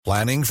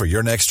Planning for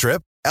your next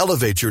trip?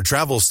 Elevate your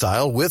travel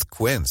style with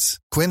Quince.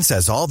 Quince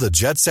has all the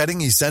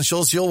jet-setting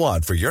essentials you'll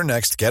want for your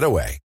next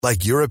getaway,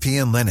 like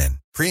European linen,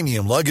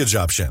 premium luggage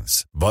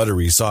options,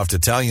 buttery soft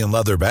Italian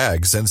leather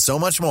bags, and so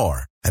much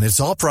more. And it's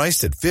all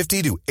priced at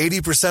 50 to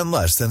 80%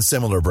 less than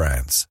similar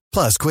brands.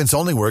 Plus, Quince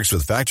only works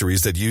with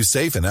factories that use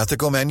safe and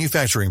ethical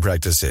manufacturing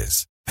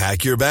practices.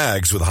 Pack your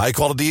bags with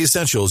high-quality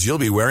essentials you'll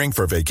be wearing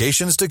for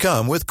vacations to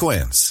come with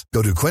Quince.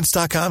 Go to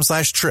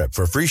quince.com/trip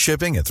for free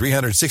shipping and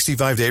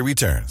 365-day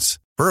returns.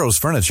 Burrow's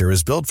furniture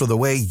is built for the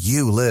way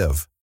you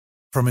live.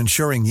 From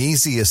ensuring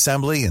easy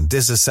assembly and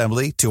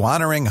disassembly to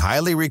honoring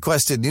highly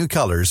requested new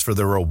colors for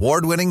their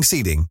award-winning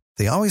seating,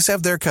 they always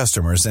have their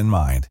customers in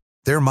mind.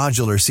 Their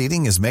modular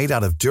seating is made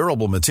out of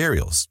durable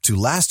materials to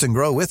last and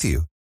grow with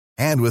you.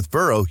 And with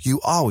Burrow, you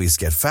always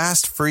get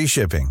fast, free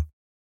shipping.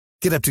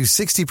 Get up to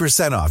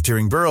 60% off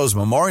during Burrow's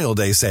Memorial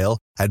Day sale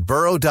at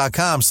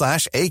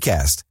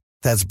burrow.com/ACAST.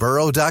 That's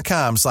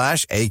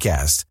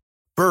burrow.com/ACAST.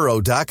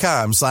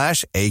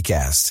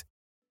 burrow.com/ACAST.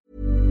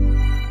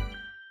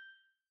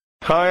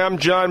 Hi, I'm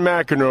John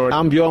McEnroe.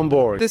 I'm Bjorn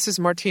Borg. This is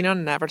Martina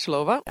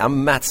Navratilova.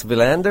 I'm Mats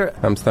Wilander.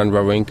 I'm Stan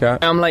Wawrinka.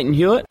 I'm Leighton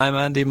Hewitt. I'm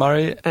Andy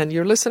Murray. And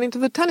you're listening to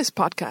the Tennis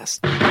Podcast.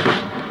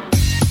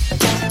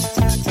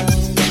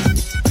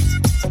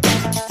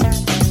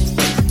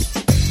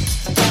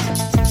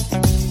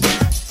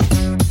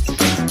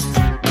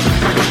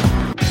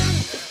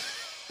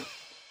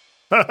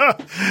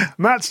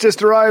 Matt's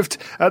just arrived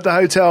at the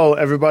hotel,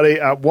 everybody,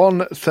 at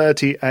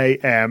 1:30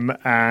 a.m.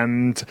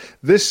 and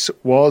this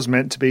was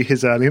meant to be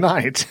his early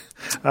night.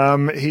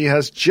 He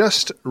has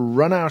just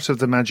run out of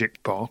the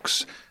Magic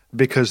Box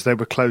because they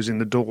were closing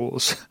the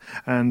doors,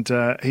 and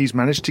he's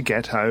managed to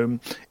get home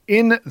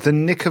in the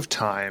nick of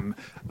time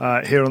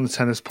here on the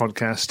Tennis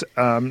Podcast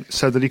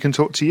so that he can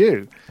talk to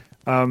you.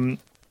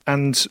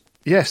 And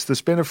yes,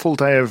 there's been a full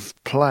day of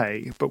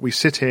play, but we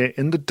sit here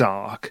in the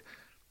dark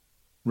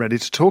ready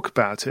to talk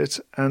about it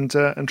and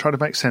try to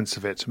make sense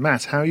of it.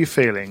 Matt, how are you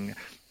feeling?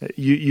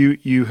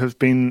 You have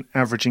been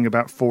averaging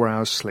about 4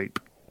 hours sleep.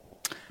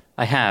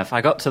 I have. I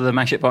got to the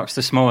Magic Box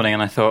this morning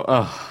and I thought,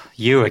 oh,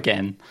 you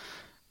again.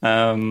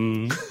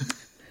 But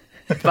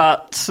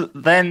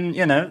then,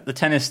 the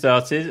tennis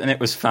started and it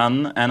was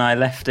fun and I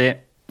left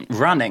it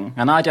running.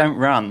 And I don't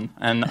run.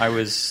 And I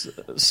was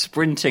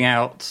sprinting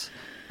out.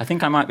 I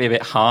think I might be a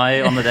bit high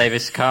on the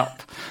Davis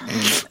Cup,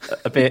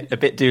 a bit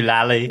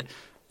doolally.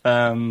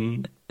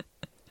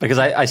 Because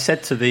I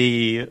said to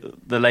the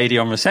lady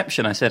on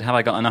reception, I said, have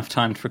I got enough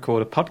time to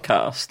record a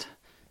podcast?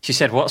 She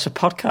said, what's a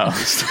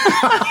podcast?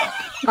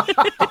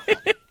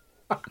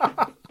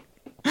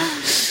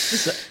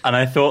 And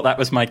I thought that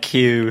was my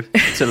cue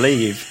to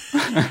leave.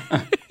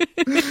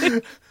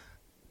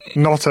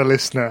 Not a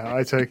listener,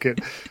 I take it.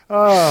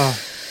 Oh,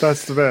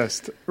 that's the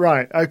best.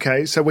 Right,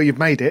 okay, so you've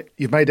made it.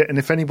 And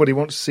if anybody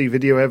wants to see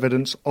video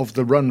evidence of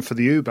the run for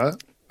the Uber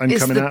and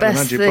coming out of the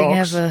Magic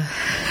Box, ever.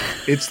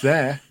 It's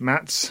there.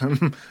 Matt's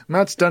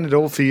done it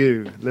all for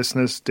you,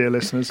 listeners, dear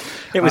listeners.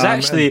 It was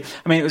it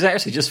was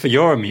actually just for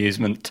your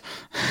amusement.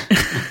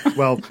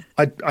 Well,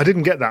 I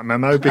didn't get that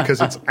memo because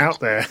it's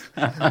out there.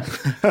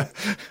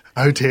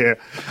 Oh dear.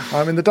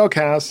 I'm in the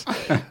doghouse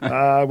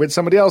with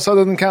somebody else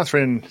other than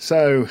Catherine,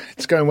 so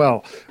it's going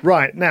well.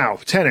 Right, now,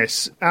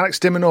 tennis. Alex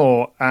de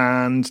Minaur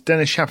and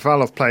Denis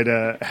Shapovalov played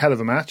a hell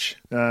of a match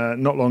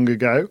not long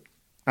ago.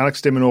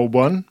 Alex de Minaur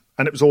won,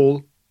 and it was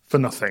all for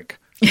nothing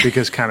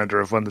because Canada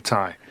have won the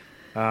tie.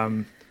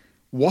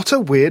 What a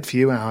weird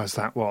few hours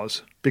that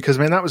was. Because,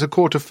 that was a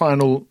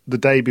quarterfinal the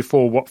day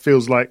before what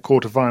feels like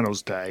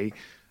quarterfinals day.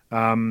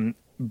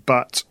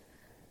 But,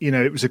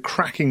 it was a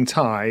cracking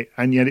tie,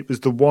 and yet it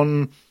was the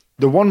one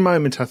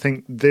moment, I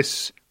think,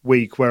 this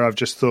week where I've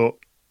just thought,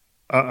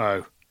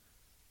 uh-oh,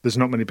 there's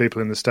not many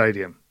people in the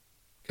stadium.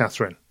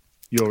 Catherine,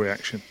 your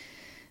reaction?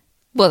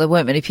 Well, there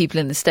weren't many people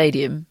in the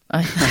stadium.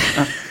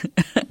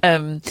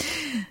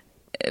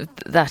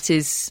 That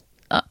is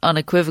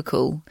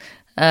unequivocal.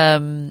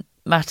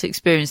 Matt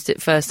experienced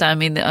it first.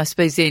 I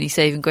suppose the only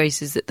saving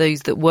grace is that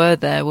those that were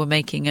there were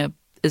making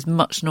as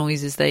much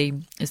noise as they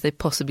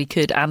possibly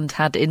could and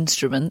had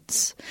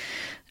instruments,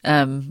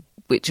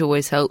 which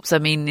always helps.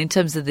 In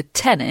terms of the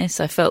tennis,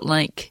 I felt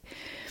like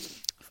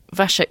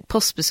Vasek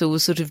Pospisil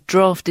was sort of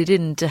drafted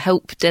in to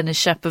help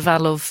Denis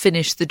Shapovalov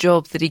finish the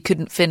job that he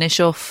couldn't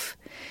finish off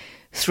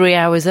 3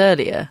 hours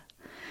earlier.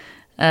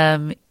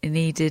 He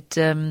needed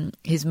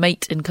his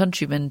mate and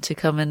countryman to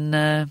come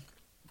and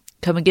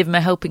give him a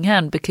helping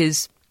hand,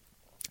 because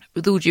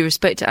with all due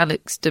respect to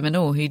Alex de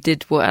Minaur, who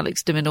did what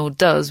Alex de Minaur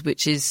does,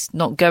 which is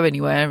not go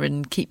anywhere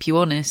and keep you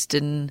honest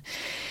and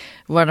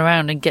run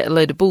around and get a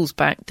load of balls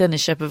back,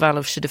 Denis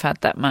Shapovalov should have had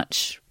that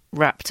match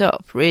wrapped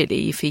up,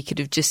 really, if he could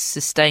have just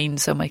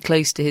sustained somewhere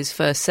close to his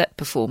first set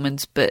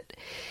performance. But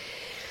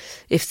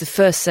if the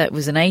first set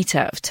was an 8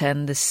 out of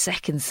 10, the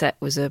second set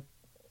was a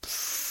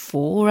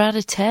 4 out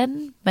of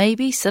 10,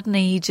 maybe.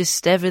 Suddenly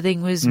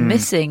everything was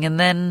missing. And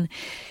then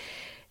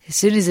as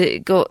soon as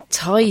it got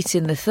tight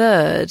in the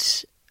third,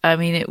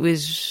 it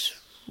was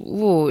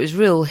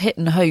real hit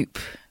and hope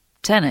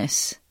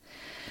tennis.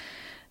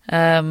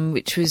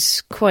 which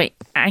was quite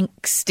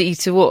angsty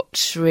to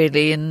watch,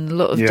 really, and a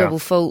lot of double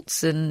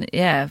faults. And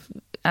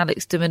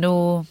Alex de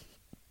Minaur,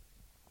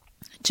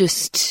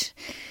 just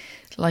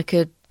like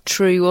a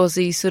true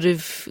Aussie, sort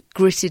of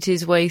gritted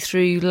his way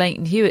through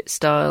Leighton Hewitt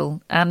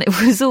style, and it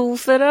was all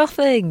for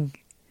nothing.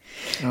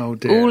 Oh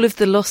dear! All of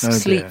the loss of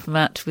sleep,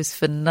 Matt, was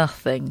for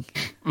nothing.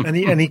 And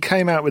he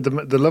came out with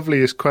the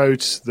loveliest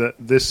quotes that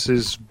this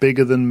is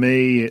bigger than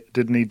me,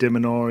 didn't he, de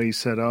Minaur? He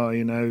said,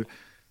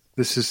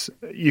 this is,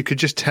 you could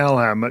just tell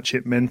how much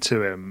it meant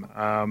to him.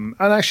 And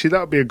actually, that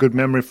would be a good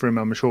memory for him,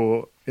 I'm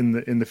sure, in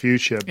the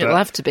future. It'll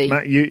have to be.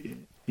 Matt,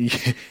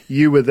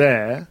 you were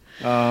there.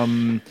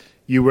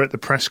 You were at the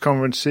press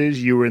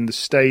conferences. You were in the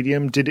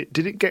stadium. Did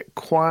it get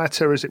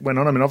quieter as it went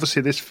on? I mean,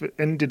 obviously, this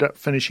ended up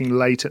finishing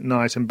late at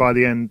night, and by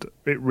the end,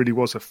 it really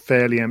was a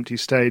fairly empty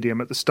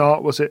stadium. At the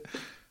start,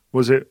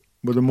 were there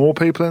more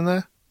people in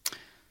there?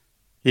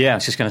 Yeah, I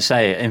was just going to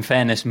say, in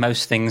fairness,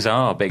 most things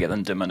are bigger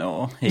than de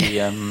Minaur.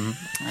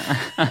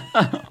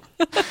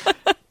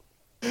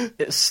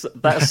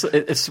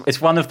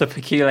 It's one of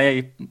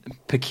the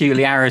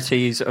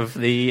peculiarities of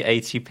the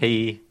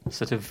ATP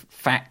sort of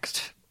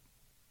fact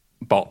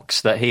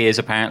box that he is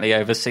apparently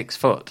over 6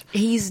 foot.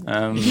 He's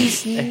not.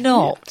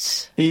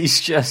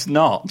 He's just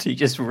not. He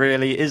just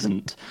really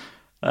isn't.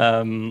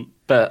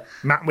 But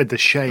Matt with the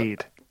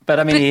shade. But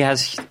I mean,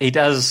 he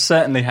does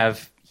certainly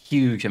have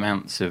huge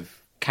amounts of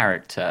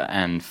character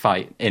and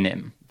fight in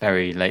him,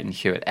 very Leighton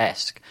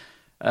Hewitt-esque.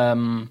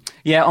 On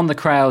the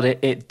crowd,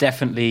 it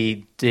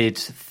definitely did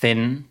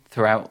thin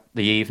throughout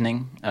the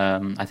evening.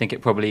 I think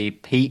it probably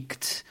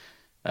peaked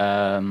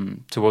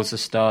towards the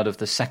start of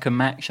the second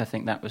match. I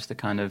think that was the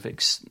kind of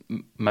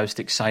most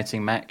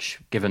exciting match,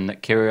 given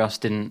that Kyrgios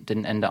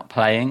didn't end up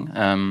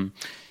playing.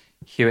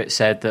 Hewitt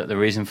said that the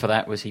reason for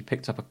that was he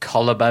picked up a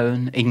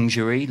collarbone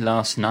injury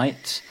last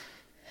night,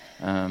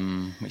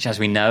 which, as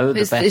we know,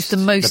 it's the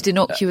most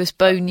innocuous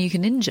bone you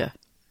can injure.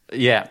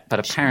 Yeah, but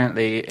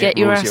apparently get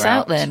your ass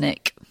out there,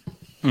 Nick.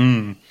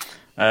 He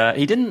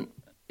didn't.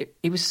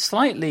 He was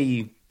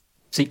slightly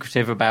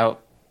secretive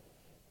about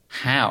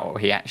how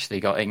he actually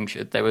got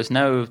injured. There was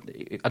no.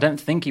 I don't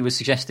think he was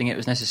suggesting it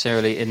was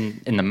necessarily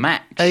in the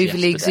match.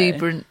 Overly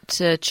exuberant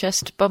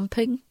chest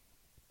bumping.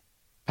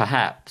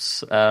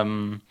 Perhaps. I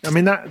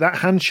mean, that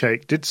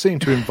handshake did seem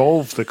to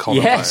involve the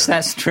collarbone. Yes,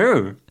 that's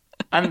true.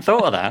 I hadn't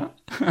thought of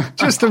that.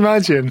 Just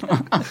imagine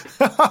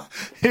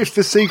if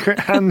the secret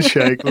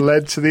handshake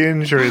led to the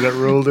injury that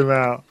ruled him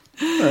out.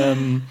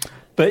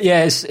 But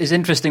yeah, it's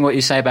interesting what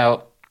you say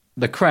about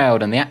the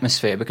crowd and the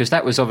atmosphere, because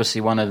that was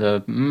obviously one of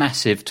the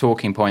massive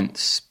talking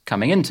points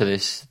coming into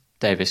this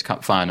Davis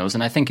Cup finals.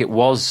 And I think it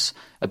was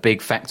a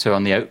big factor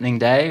on the opening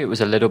day. It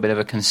was a little bit of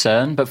a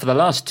concern. But for the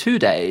last 2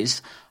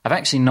 days, I've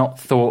actually not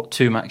thought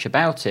too much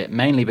about it,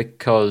 mainly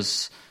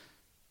because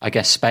I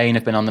guess Spain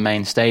have been on the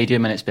main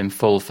stadium and it's been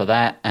full for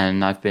that,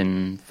 and I've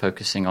been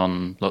focusing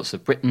on lots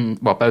of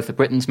both of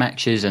Britain's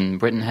matches, and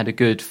Britain had a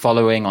good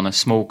following on a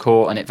small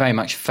court, and it very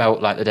much felt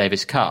like the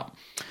Davis Cup.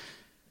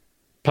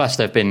 Plus,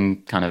 there have been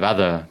kind of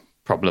other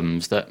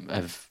problems that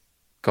have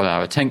got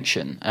our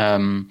attention.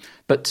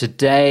 But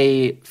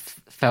today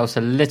felt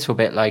a little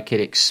bit like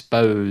it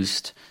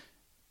exposed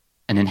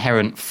an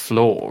inherent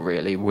flaw,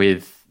 really,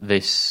 with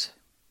this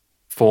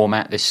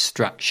format, this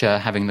structure,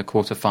 having the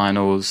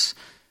quarterfinals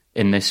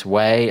in this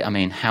way. I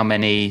mean, how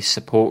many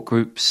support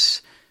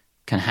groups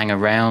can hang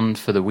around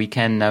for the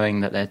weekend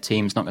knowing that their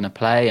team's not going to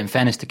play? In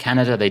fairness to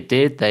Canada, they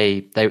did.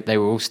 They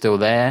were all still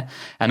there.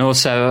 And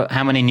also,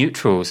 how many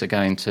neutrals are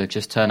going to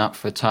just turn up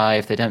for a tie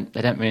if they don't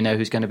really know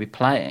who's going to be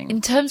playing?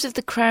 In terms of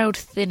the crowd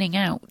thinning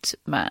out,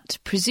 Matt,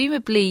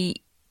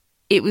 presumably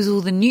it was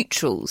all the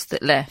neutrals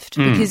that left,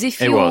 because if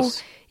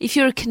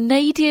you're a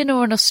Canadian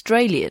or an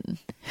Australian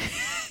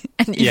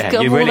and you've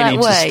come you all really that need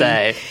way, to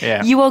stay.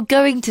 Yeah. You are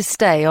going to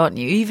stay, aren't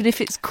you? Even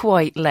if it's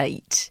quite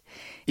late.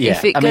 Yeah.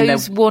 If it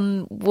goes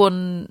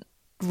one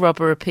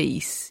rubber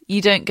apiece,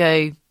 you don't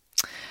go,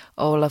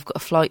 oh, well, I've got a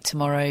flight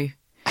tomorrow.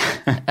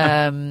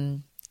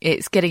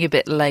 It's getting a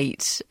bit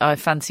late. I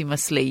fancy my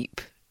sleep.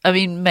 I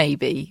mean,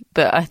 maybe,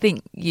 but I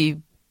think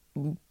you're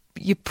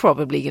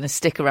probably going to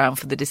stick around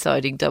for the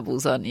deciding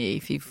doubles, aren't you?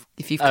 If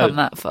you've come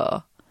that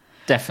far.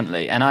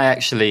 Definitely. And I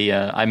actually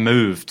I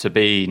moved to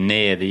be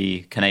near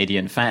the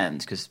Canadian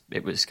fans because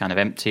it was kind of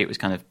empty. It was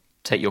kind of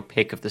take your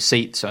pick of the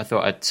seats. So I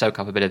thought I'd soak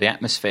up a bit of the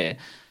atmosphere.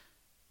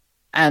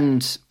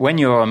 And when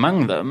you're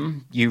among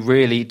them, you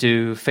really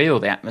do feel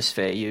the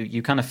atmosphere.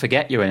 You kind of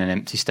forget you're in an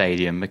empty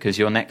stadium because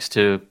you're next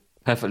to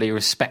perfectly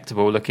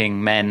respectable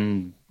looking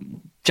men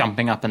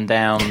jumping up and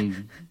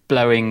down,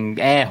 blowing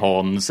air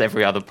horns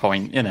every other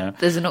point, you know.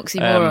 There's an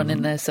oxymoron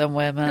in there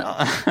somewhere,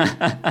 Matt.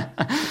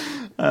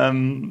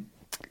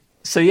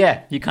 So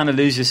yeah, you kind of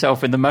lose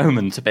yourself in the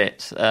moment a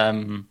bit.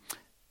 And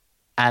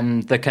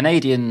the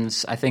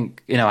Canadians, I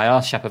think, I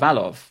asked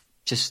Shapovalov,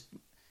 just,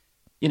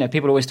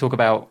 people always talk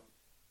about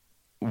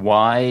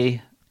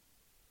why,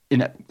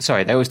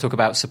 they always talk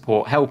about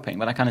support helping,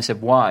 but I kind of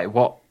said, why?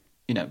 What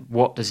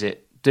does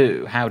it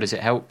do? How does it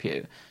help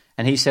you?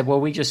 And he said,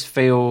 well, we just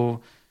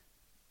feel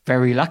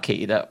very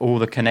lucky that all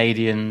the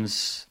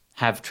Canadians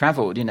have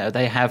travelled. You know,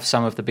 they have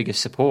some of the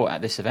biggest support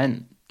at this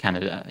event,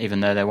 Canada,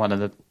 even though they're one of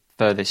the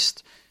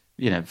furthest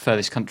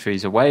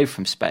countries away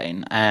from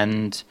Spain.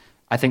 And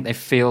I think they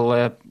feel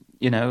a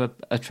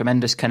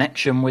tremendous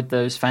connection with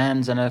those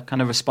fans and a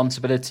kind of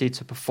responsibility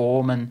to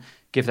perform and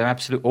give their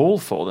absolute all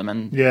for them.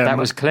 And that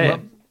was clear.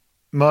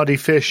 Mardy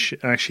Fish,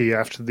 actually,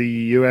 after the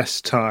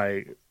US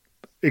tie,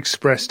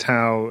 expressed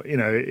how,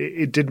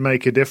 it did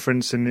make a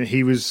difference, and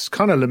he was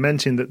kind of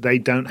lamenting that they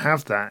don't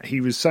have that.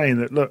 He was saying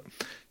that, look,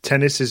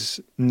 tennis is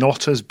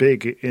not as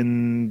big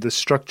in the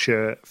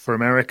structure for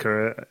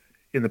America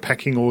in the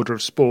pecking order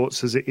of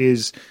sports as it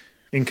is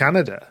in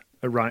Canada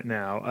right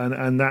now,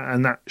 and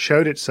that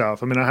showed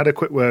itself. I mean, I had a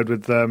quick word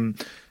with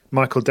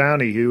Michael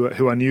Downey,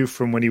 who I knew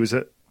from when he was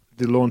at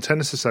the Lawn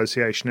Tennis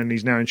Association, and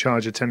he's now in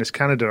charge of Tennis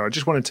Canada. I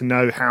just wanted to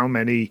know how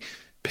many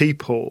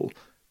people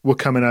were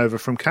coming over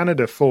from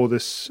Canada for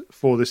this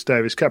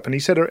Davis Cup, and he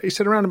said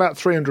around about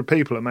 300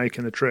 people are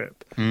making the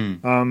trip,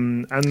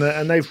 and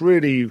they've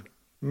really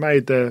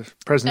made their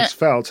presence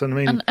felt. And I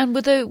mean, and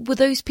were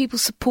those people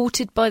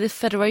supported by the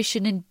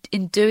federation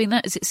in doing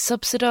that? Is it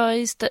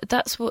subsidised?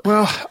 That's what.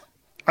 Well,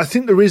 I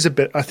think there is a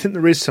bit. I think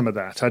there is some of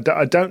that.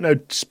 I don't know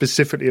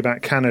specifically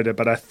about Canada,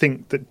 but I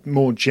think that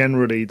more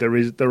generally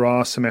there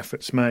are some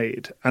efforts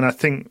made, and I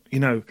think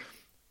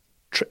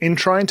in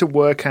trying to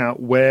work out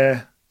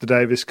where the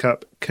Davis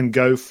Cup can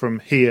go from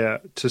here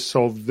to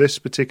solve this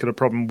particular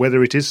problem,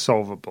 whether it is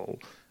solvable,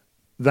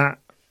 that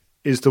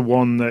is the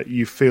one that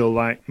you feel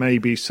like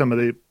maybe some of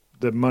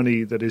the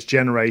money that is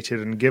generated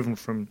and given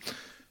from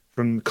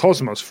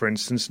Cosmos, for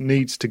instance,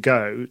 needs to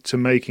go to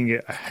making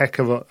it a heck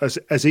of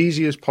as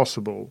easy as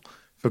possible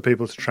for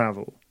people to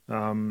travel,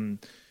 and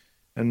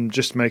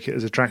just make it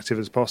as attractive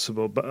as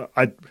possible. But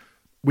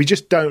we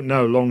just don't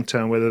know long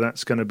term whether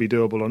that's going to be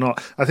doable or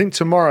not. I think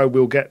tomorrow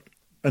we'll get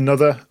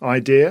another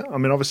idea. I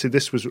mean, obviously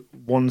this was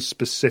one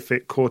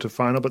specific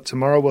quarterfinal, but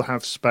tomorrow we'll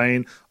have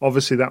Spain.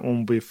 Obviously that one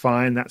will be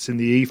fine. That's in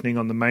the evening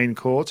on the main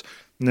court.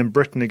 And then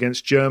Britain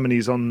against Germany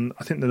is on,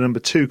 I think, the number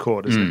 2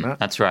 court, isn't it, Matt?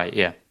 That's right,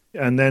 yeah.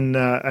 And then,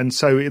 and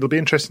so it'll be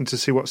interesting to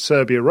see what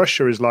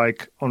Serbia-Russia is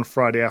like on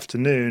Friday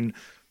afternoon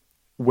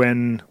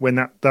when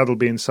that'll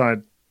be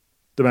inside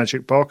the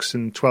Magic Box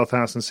in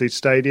 12,000-seat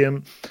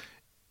stadium.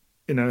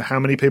 How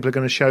many people are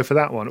going to show for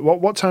that one?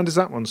 What time does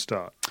that one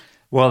start?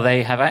 Well,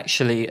 they have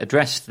actually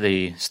addressed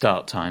the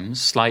start times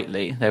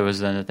slightly. There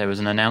was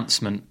an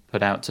announcement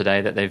put out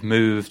today that they've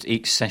moved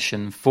each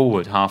session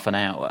forward half an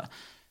hour.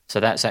 So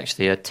that's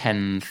actually a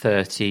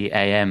 10:30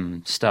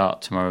 a.m.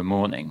 start tomorrow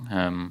morning,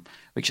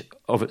 which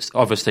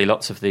obviously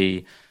lots of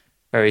the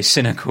very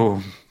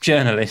cynical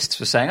journalists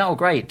were saying, "Oh,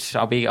 great!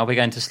 I'll be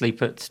going to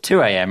sleep at 2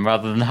 a.m.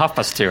 rather than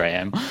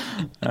 2:30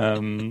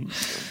 a.m."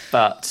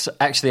 But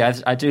actually,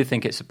 I do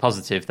think it's a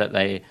positive that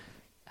they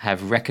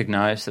have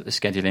recognised that the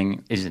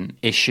scheduling is an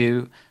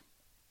issue.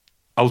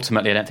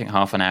 Ultimately, I don't think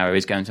half an hour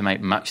is going to make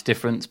much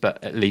difference,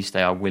 but at least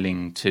they are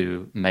willing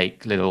to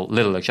make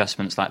little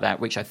adjustments like that,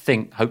 which I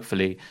think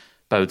hopefully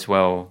bodes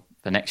well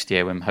for next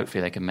year when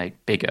hopefully they can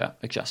make bigger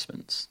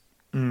adjustments.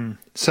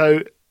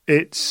 So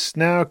it's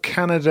now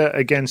Canada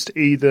against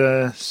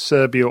either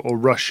Serbia or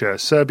Russia.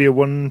 Serbia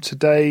won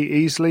today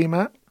easily,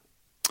 Matt?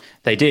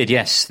 They did,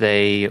 yes.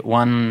 They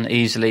won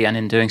easily and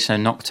in doing so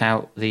knocked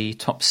out the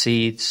top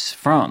seeds,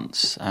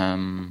 France.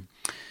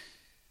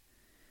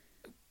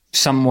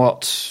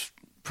 Somewhat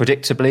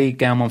predictably,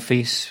 Gael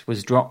Monfils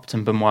was dropped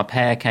and Benoit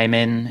Paire came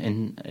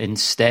in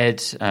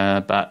instead,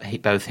 but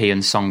both he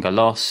and Tsonga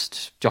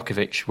lost.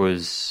 Djokovic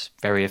was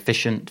very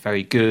efficient,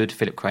 very good.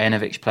 Filip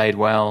Krajinovic played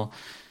well.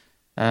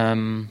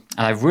 And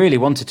I really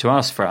wanted to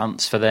ask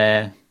France for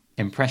their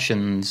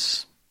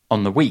impressions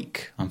on the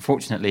week.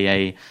 Unfortunately,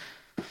 a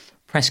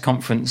press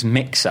conference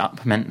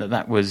mix-up meant that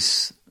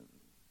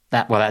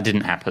that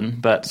didn't happen,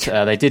 but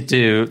they did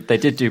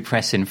do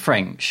press in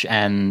French,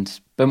 and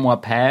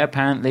Benoit Paire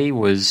apparently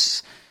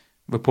was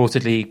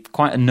reportedly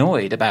quite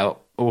annoyed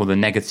about all the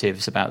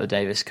negatives about the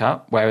Davis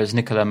Cup, whereas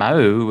Nicolas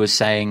Mahut was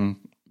saying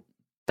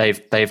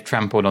they've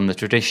trampled on the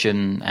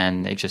tradition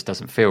and it just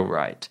doesn't feel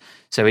right.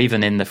 So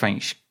even in the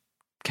French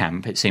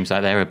camp, it seems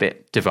like they're a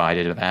bit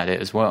divided about it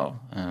as well.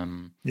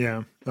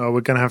 Yeah,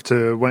 we're going to have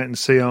to wait and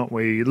see, aren't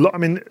we? I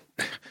mean,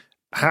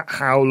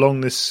 how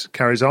long this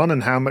carries on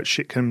and how much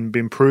it can be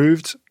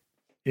improved.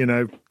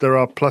 There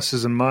are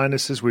pluses and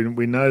minuses.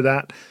 We know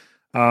that.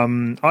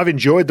 I've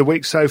enjoyed the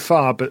week so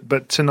far,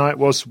 but tonight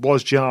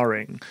was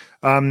jarring.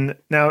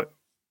 Now,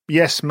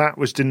 yes, Matt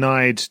was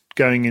denied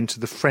going into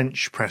the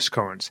French press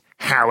conference.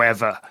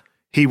 However,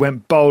 he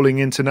went bowling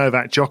into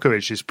Novak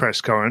Djokovic's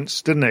press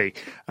conference, didn't he?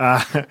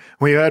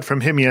 We heard from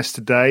him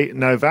yesterday,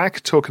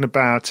 Novak, talking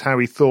about how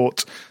he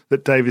thought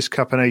that Davis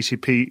Cup and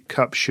ATP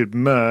Cup should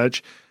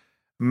merge.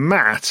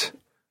 Matt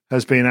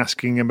has been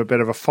asking him a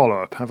bit of a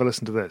follow-up. Have a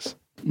listen to this.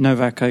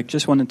 Novak, I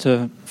just wanted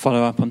to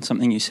follow up on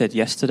something you said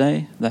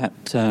yesterday,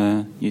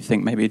 that you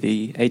think maybe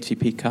the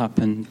ATP Cup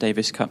and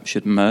Davis Cup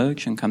should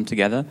merge and come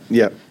together.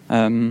 Yeah.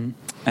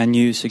 And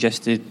you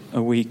suggested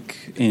a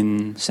week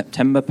in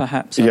September,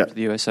 perhaps, after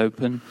the US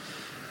Open.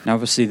 Now,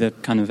 obviously, the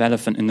kind of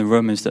elephant in the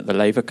room is that the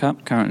Laver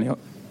Cup currently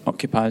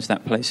occupies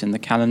that place in the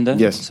calendar.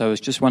 Yes. So I was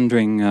just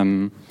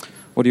wondering,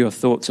 what are your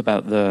thoughts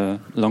about the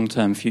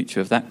long-term future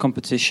of that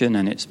competition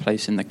and its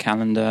place in the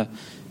calendar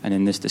and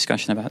in this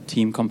discussion about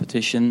team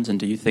competitions? And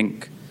do you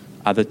think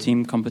other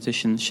team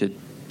competitions should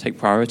take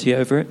priority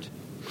over it?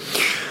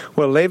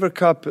 Well, Laver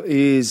Cup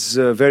is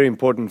very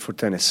important for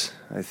tennis.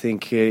 I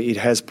think it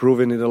has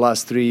proven in the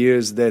last 3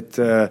 years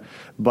that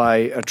by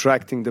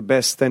attracting the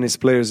best tennis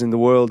players in the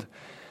world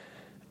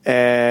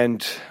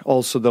and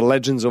also the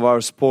legends of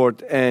our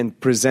sport and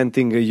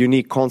presenting a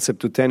unique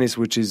concept to tennis,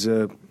 which is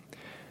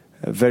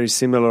very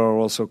similar or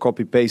also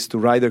copy-paste to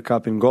Ryder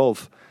Cup in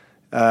golf,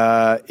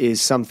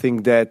 is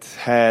something that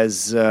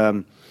has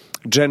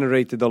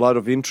generated a lot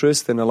of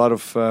interest and a lot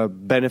of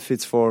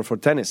benefits for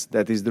tennis.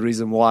 That is the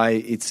reason why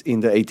it's in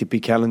the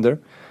ATP calendar,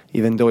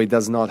 even though it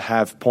does not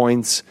have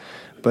points,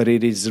 but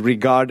it is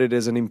regarded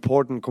as an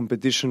important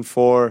competition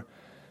for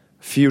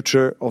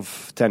future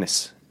of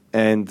tennis.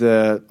 And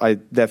I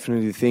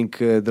definitely think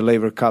the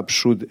Laver Cup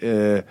should,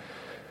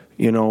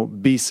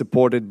 be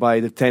supported by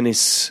the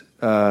tennis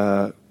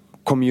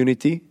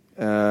community.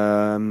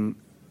 But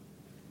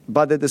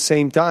at the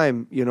same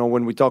time,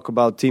 when we talk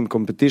about team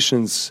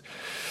competitions,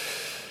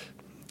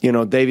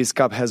 Davis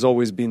Cup has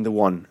always been the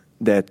one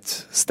that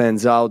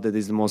stands out, that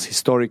is the most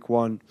historic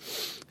one.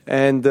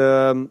 And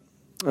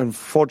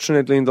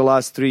unfortunately, in the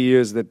last 3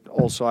 years that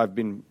also I've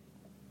been,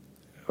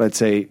 let's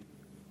say,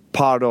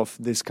 part of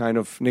this kind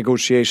of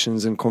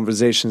negotiations and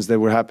conversations that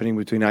were happening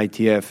between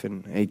ITF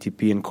and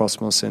ATP and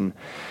Cosmos and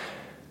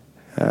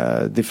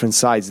different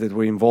sides that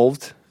were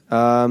involved.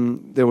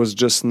 There was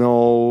just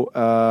no,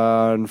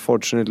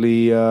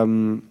 unfortunately,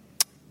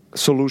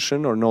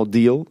 solution or no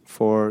deal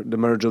for the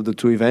merge of the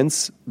two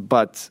events.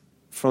 But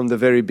from the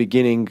very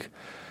beginning,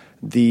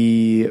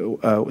 the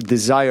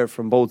desire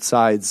from both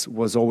sides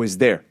was always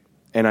there,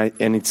 and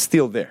it's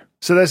still there.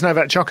 So there's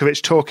Novak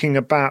Djokovic talking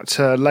about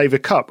Laver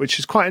Cup, which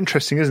is quite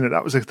interesting, isn't it?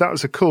 That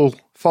was a cool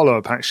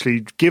follow-up,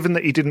 actually, given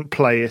that he didn't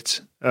play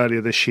it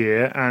earlier this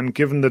year, and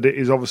given that it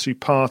is obviously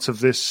part of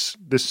this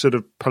sort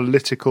of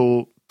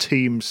political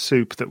team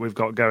soup that we've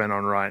got going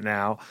on right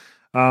now.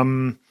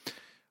 I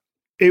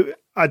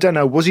don't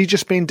know, was he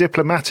just being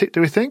diplomatic,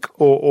 do we think?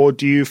 Or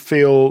do you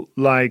feel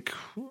like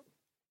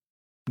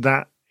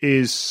that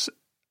is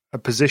a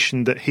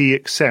position that he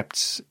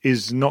accepts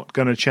is not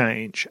going to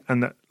change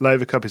and that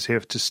Laver Cup is here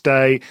to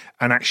stay,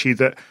 and actually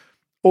that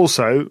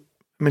also,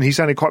 I mean, he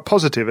sounded quite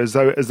positive as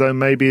though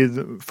maybe,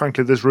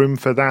 frankly, there's room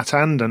for that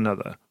and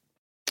another.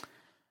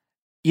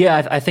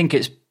 Yeah, I think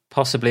it's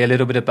possibly a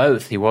little bit of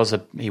both. He was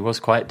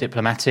quite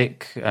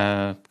diplomatic,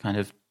 kind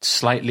of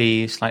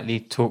slightly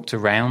talked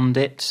around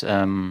it,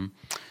 and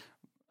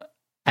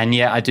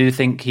yeah, I do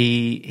think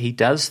he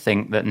does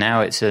think that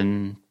now it's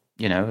in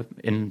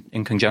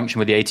conjunction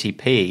with the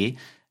ATP,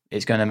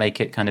 it's going to make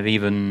it kind of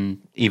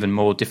even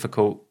more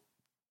difficult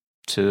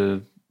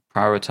to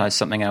prioritize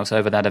something else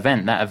over that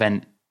event. That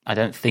event, I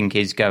don't think,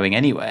 is going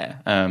anywhere.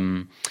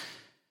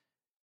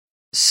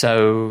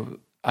 So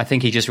I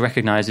think he just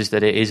recognizes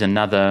that it is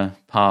another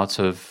part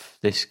of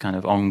this kind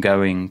of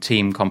ongoing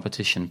team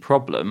competition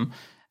problem,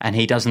 and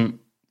he doesn't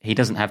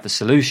have the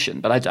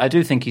solution. But I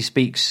do think he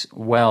speaks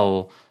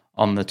well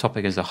on the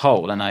topic as a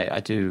whole, and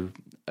I do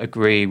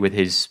agree with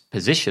his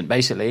position.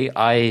 Basically,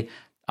 I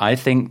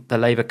think the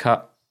Laver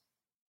Cup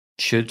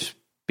should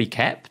be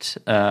kept,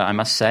 I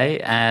must say,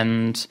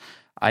 and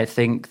I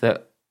think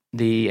that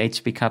the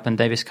ATP Cup and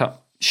Davis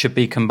Cup should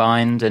be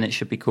combined, and it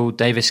should be called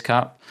Davis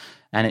Cup,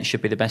 and it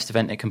should be the best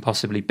event it can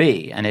possibly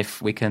be. And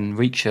if we can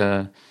reach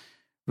a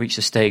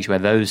stage where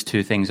those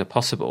two things are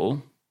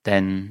possible,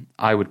 then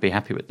I would be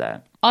happy with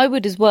that. I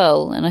would as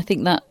well, and I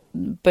think that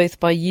both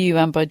by you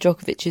and by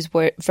Djokovic is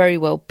very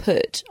well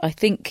put. I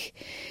think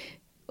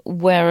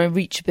where I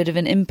reach a bit of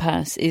an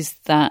impasse is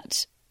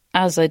that,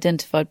 as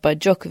identified by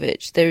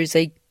Djokovic, there is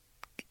a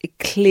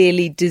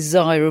clearly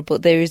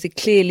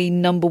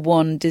number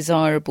one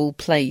desirable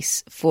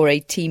place for a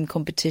team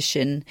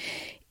competition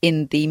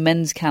in the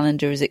men's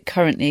calendar as it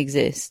currently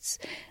exists,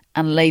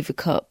 and Laver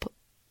Cup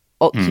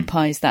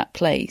occupies that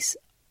place.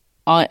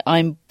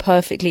 I'm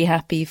perfectly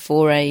happy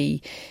for a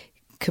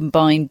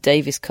combined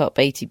Davis Cup,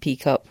 ATP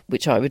Cup,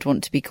 which I would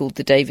want to be called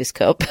the Davis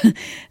Cup,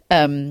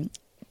 and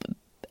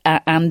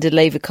a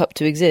Laver Cup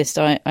to exist.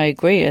 I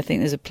agree. I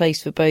think there's a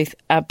place for both,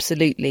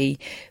 absolutely.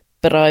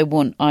 But I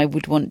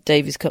would want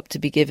Davis Cup to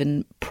be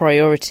given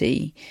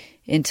priority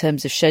in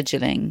terms of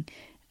scheduling,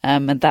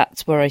 and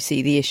that's where I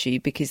see the issue,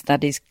 because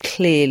that is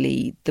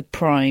clearly the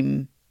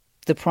prime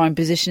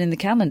position in the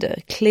calendar.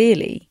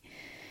 Clearly,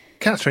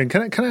 Catherine,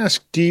 can I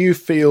ask? Do you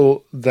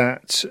feel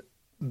that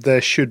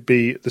there should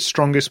be the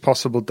strongest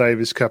possible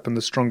Davis Cup and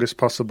the strongest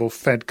possible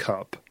Fed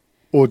Cup?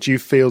 Or do you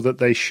feel that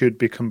they should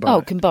be combined?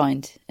 Oh,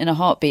 combined in a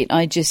heartbeat.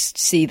 I just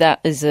see that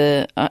as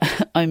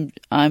I'm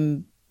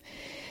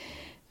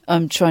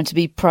trying to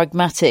be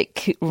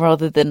pragmatic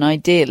rather than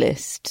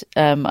idealist.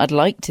 I'd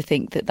like to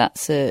think that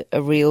that's a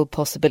real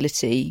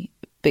possibility,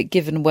 but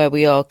given where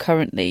we are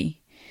currently,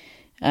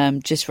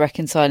 just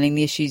reconciling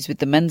the issues with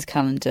the men's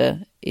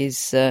calendar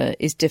is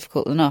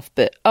difficult enough.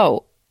 But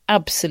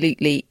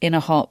absolutely, in a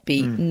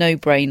heartbeat,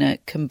 no-brainer,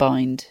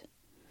 combined.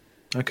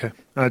 Okay.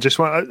 I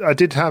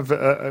did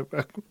have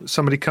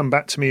somebody come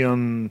back to me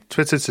on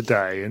Twitter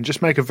today and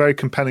just make a very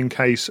compelling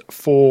case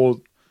for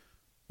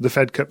the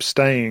Fed Cup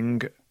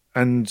staying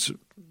and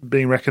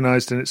being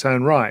recognised in its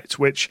own right,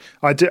 which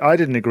I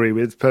didn't agree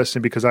with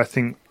personally, because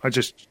I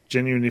just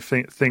genuinely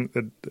think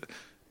that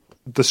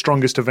the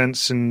strongest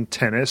events in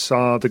tennis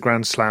are the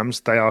Grand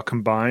Slams. They are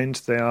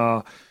combined.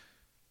 They're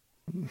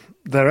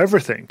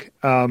everything.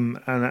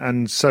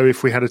 And so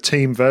if we had a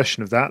team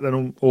version of that,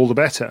 then all the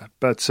better.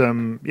 But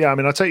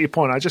I take your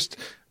point.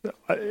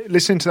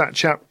 Listening to that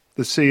chap,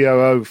 the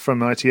COO from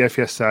ITF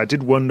yesterday, I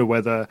did wonder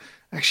whether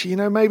actually,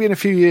 maybe in a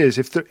few years,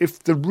 if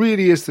there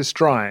really is this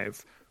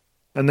drive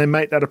and they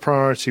make that a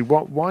priority,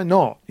 why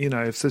not?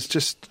 If there's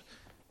just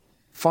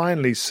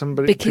finally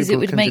somebody, because it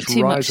would make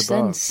too much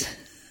sense.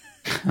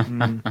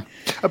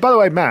 By the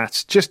way,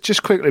 Matt,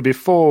 just quickly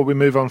before we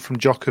move on from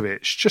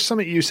Djokovic, just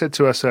something you said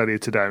to us earlier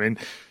today. I mean,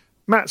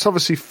 Matt's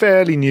obviously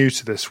fairly new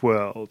to this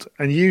world,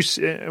 and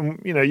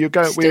you're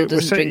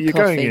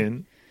going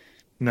in.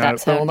 No,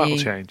 that'll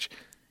change.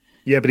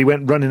 Yeah, but he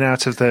went running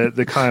out of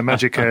the Kaya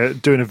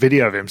Magica doing a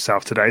video of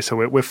himself today, so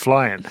we're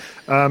flying.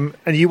 And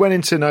you went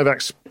into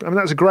Novak's. I mean,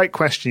 that was a great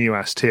question you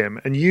asked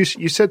him, and you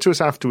said to us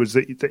afterwards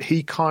that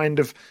he kind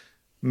of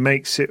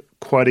makes it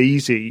quite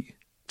easy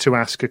to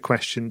ask a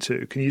question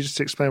to. Can you just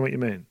explain what you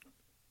mean?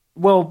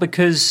 Well,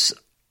 because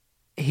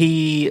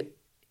he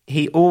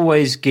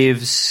always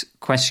gives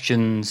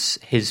questions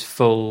his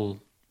full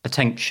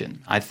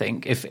attention, I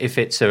think. If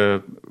it's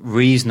a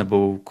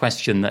reasonable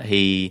question that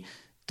he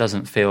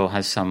doesn't feel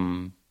has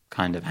some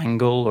kind of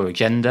angle or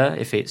agenda,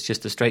 if it's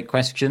just a straight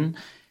question,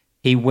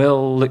 he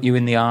will look you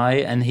in the eye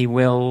and he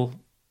will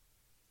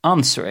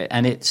answer it.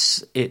 And I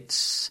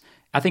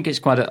think it's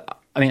quite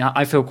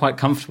I feel quite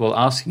comfortable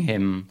asking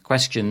him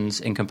questions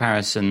in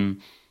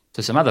comparison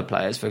to some other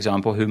players, for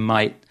example, who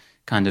might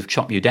kind of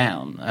chop you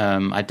down.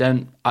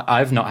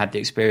 I've not had the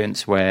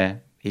experience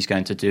where he's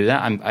going to do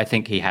that. I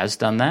think he has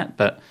done that,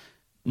 but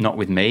not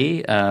with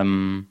me.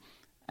 I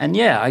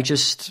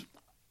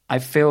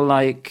feel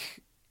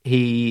like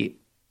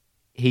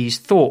he's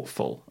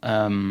thoughtful,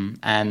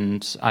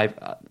 and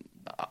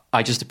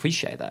I just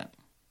appreciate that.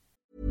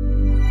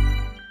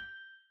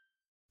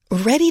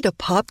 Ready to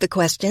pop the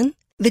question?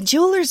 The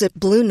jewelers at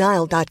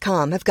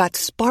BlueNile.com have got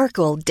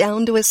sparkle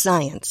down to a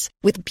science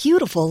with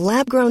beautiful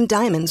lab-grown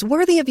diamonds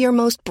worthy of your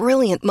most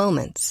brilliant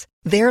moments.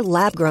 Their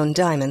lab-grown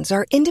diamonds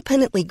are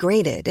independently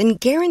graded and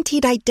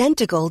guaranteed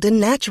identical to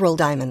natural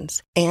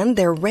diamonds, and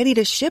they're ready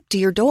to ship to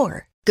your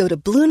door. Go to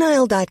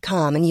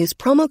BlueNile.com and use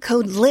promo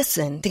code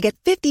LISTEN to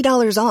get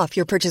 $50 off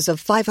your purchase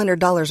of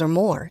 $500 or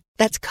more.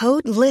 That's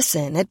code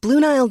LISTEN at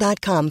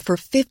BlueNile.com for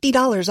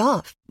 $50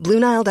 off.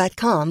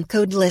 BlueNile.com,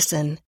 code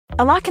LISTEN.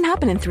 A lot can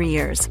happen in 3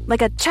 years,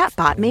 like a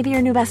chatbot may be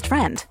your new best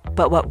friend.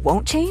 But what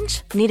won't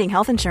change? Needing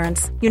health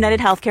insurance. United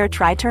Healthcare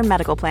Tri-Term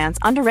Medical Plans,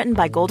 underwritten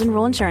by Golden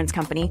Rule Insurance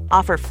Company,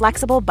 offer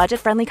flexible,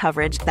 budget-friendly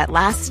coverage that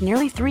lasts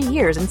nearly 3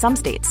 years in some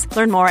states.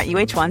 Learn more at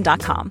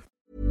uh1.com.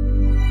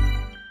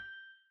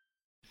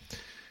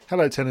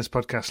 Hello, Tennis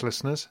Podcast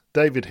listeners.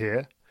 David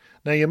here.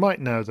 Now, you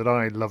might know that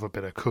I love a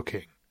bit of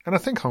cooking, and I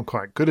think I'm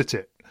quite good at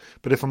it.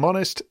 But if I'm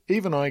honest,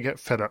 even I get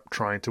fed up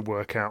trying to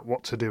work out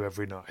what to do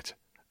every night.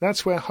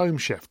 That's where Home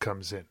Chef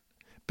comes in.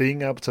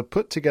 Being able to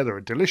put together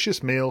a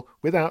delicious meal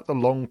without the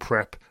long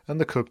prep and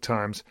the cook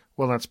times,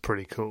 well, that's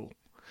pretty cool.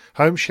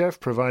 Home Chef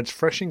provides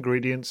fresh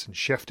ingredients and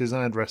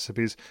chef-designed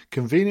recipes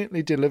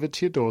conveniently delivered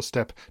to your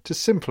doorstep to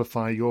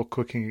simplify your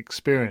cooking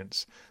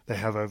experience. They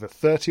have over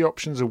 30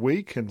 options a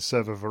week and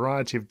serve a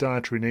variety of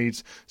dietary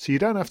needs, so you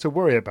don't have to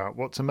worry about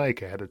what to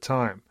make ahead of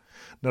time.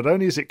 Not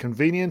only is it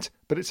convenient,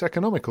 but it's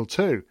economical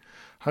too.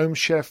 Home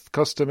Chef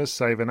customers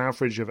save an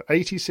average of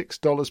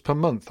 $86 per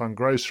month on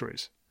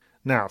groceries.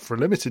 Now, for a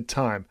limited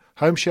time,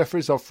 Home Chef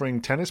is offering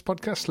Tennis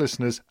Podcast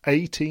listeners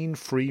 18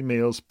 free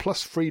meals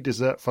plus free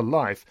dessert for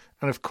life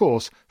and, of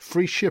course,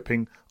 free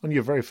shipping on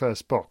your very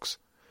first box.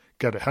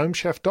 Go to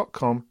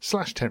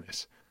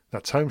homechef.com/tennis.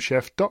 That's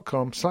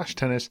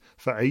homechef.com/tennis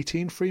for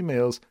 18 free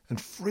meals and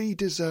free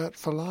dessert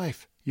for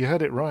life. You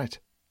heard it right.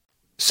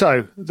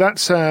 So,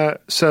 that's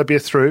Serbia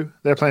through.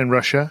 They're playing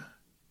Russia.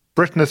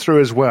 Britain are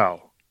through as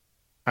well.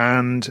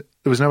 And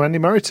there was no Andy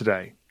Murray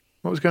today.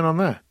 What was going on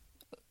there?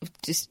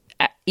 Just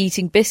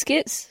eating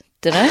biscuits?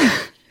 Don't know.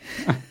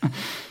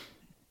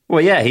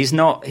 Well, yeah, he is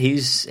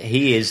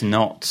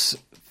not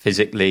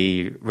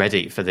physically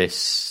ready for the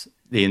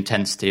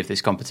intensity of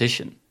this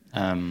competition.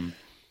 And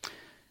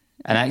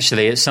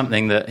actually, it's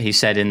something that he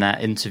said in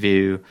that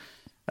interview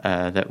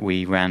that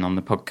we ran on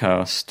the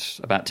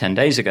podcast about 10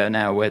 days ago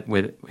now,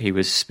 where he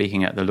was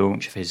speaking at the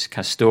launch of his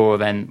Castor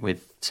event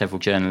with several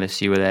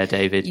journalists. You were there,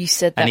 David. You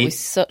said that with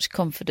such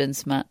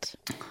confidence, Matt.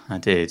 I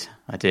did.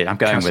 I'm going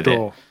Castor. with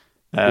it.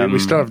 We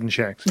still haven't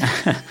checked.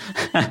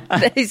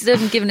 They still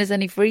haven't given us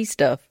any free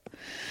stuff.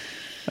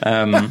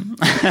 We're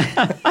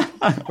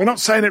not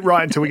saying it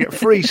right until we get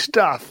free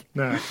stuff.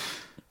 No.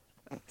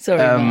 Sorry,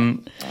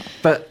 Matt.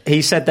 But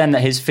he said then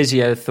that his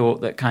physio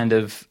thought that kind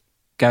of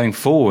going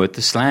forward,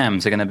 the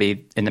slams are going to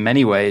be, in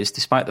many ways,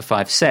 despite the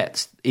 5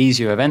 sets,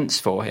 easier events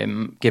for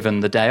him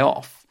given the day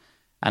off.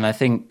 And I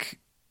think,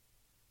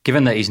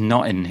 given that he's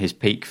not in his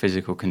peak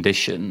physical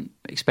condition,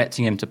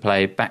 expecting him to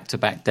play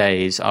back-to-back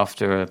days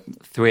after a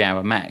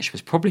 3-hour match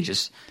was probably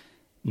just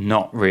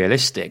not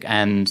realistic.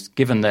 And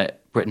given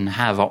that Britain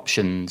have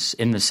options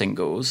in the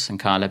singles and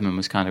Kyle Edmund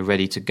was kind of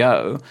ready to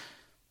go,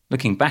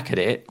 looking back at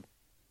it,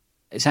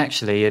 it's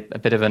actually a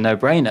bit of a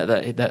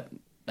no-brainer that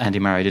Andy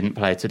Murray didn't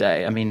play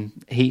today. I mean,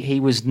 he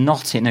was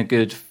not in a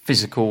good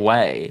physical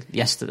way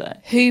yesterday.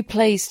 Who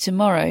plays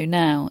tomorrow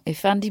now?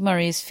 If Andy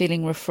Murray is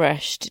feeling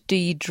refreshed, do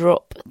you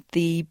drop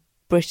the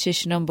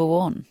British number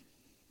 1?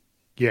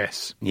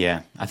 Yes.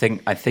 Yeah, I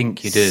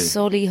think you do.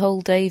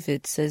 Solihull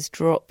David says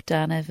drop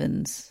Dan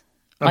Evans.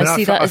 I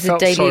see that as a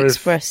Daily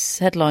Express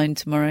headline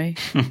tomorrow.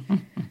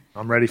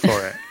 I'm ready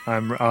for it.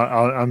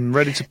 I'm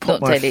ready to put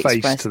Not my Daily face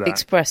Express, to that.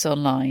 Express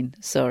Online,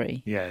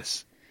 sorry.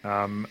 Yes.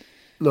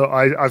 Look,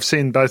 I've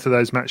seen both of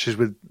those matches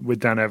with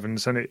Dan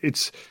Evans, and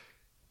it's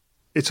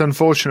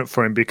unfortunate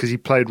for him because he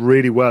played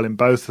really well in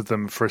both of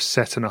them for a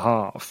set and a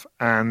half,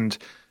 and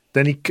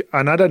then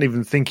I don't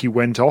even think he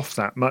went off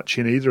that much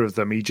in either of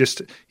them.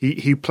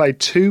 He played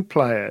 2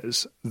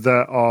 players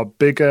that are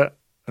bigger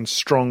and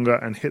stronger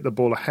and hit the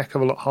ball a heck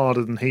of a lot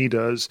harder than he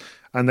does,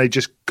 and they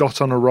just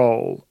got on a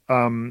roll.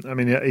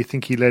 I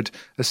think he led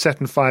a set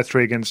and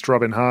 5-3 against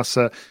Robin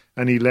Haase,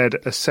 and he led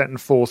a set and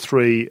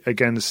 4-3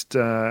 against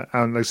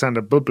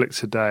Alexander Bublik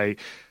today.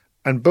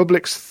 And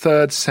Bublik's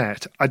third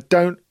set, I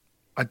don't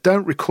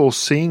recall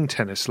seeing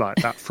tennis like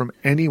that from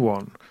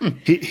anyone.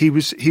 He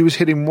was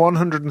hitting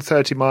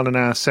 130 mile an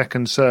hour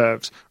second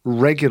serves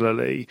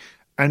regularly,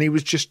 and he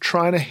was just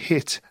trying to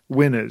hit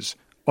winners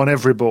on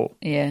every ball.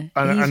 Yeah.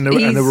 And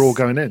they were all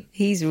going in.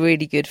 He's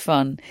really good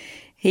fun.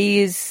 He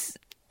is,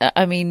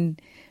 obviously,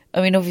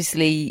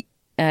 he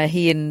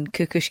and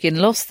Kukushkin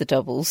lost the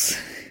doubles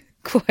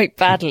quite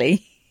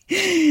badly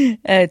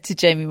to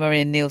Jamie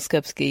Murray and Neil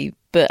Skupski.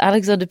 But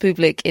Alexander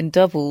Bublik in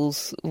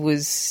doubles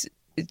was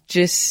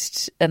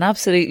just an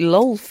absolute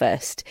lol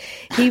fest.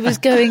 He was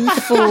going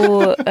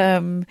for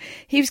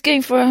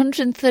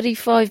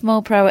 135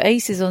 mile per hour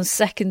aces on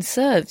second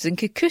serves, and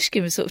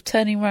Kukushkin was sort of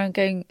turning around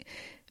going,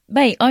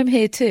 mate, I'm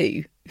here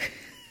too.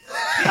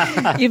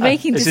 You're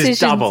making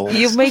decisions.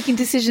 You're making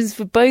decisions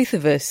for both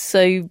of us,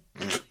 so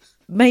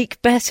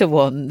make better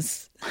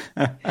ones.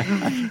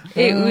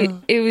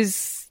 It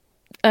was,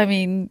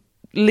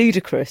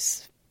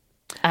 ludicrous,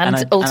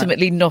 and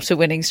ultimately not a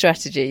winning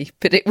strategy.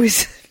 But it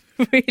was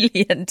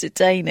really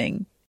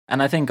entertaining.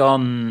 And I think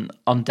on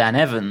Dan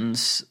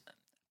Evans,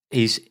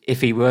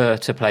 if he were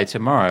to play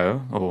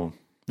tomorrow or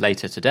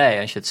later today,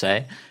 I should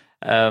say.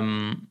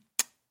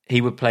 He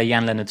would play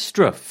Jan-Lennard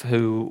Struff,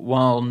 who,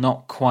 while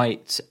not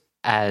quite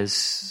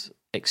as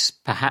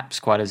perhaps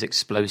quite as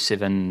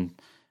explosive and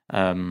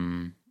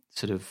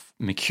sort of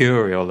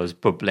mercurial as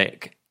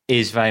Bublik,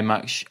 is very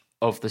much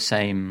of the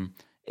same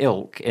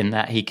ilk in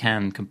that he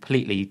can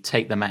completely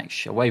take the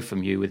match away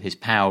from you with his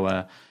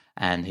power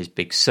and his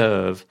big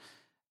serve.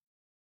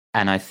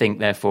 And I think,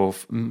 therefore,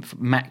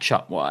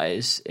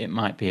 matchup-wise, it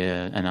might be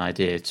an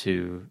idea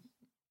to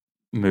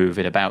move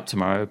it about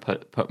tomorrow,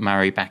 put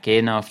Murray back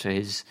in after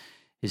his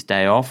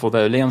day off,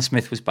 although Leon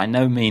Smith was by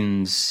no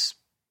means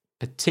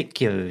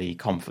particularly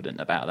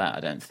confident about that, I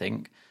don't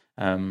think.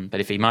 But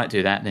if he might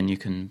do that, then you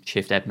can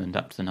shift Edmund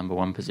up to the number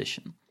 1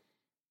 position.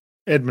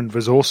 Edmund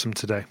was awesome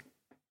today.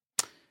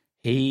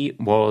 He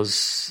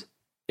was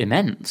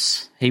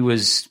immense. He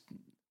was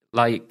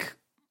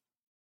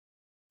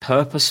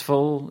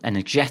purposeful,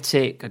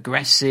 energetic,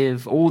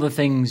 aggressive, all the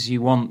things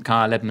you want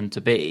Kyle Edmund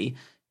to be.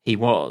 He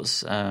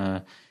was.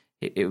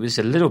 It was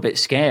a little bit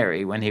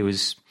scary when he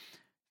was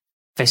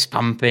fist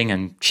pumping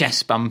and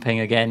chest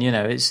bumping again.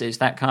 It's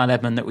that Kyle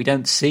Edmund that we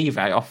don't see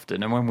very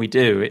often, and when we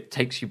do, it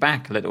takes you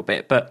back a little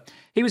bit. But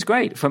he was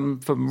great from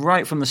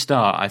right from the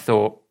start. I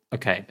thought,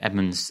 okay,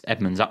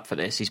 Edmund's up for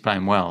this. He's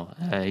playing well.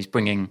 He's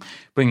bringing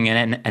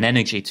an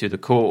energy to the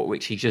court,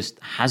 which he just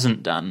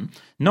hasn't done.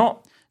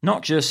 Not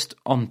just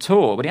on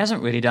tour, but he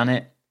hasn't really done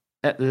it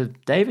at the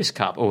Davis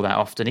Cup all that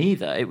often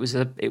either. It was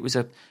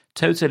a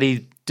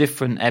totally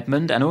different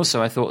Edmund, and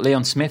also I thought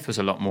Leon Smith was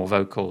a lot more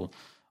vocal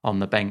on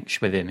the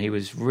bench with him. He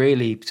was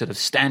really sort of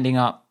standing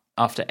up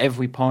after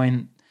every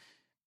point,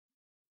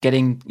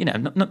 getting,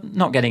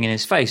 not getting in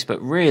his face,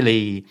 but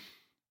really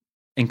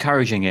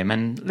encouraging him.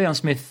 And Leon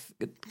Smith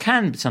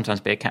can sometimes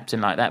be a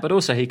captain like that, but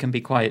also he can be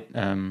quite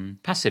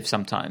passive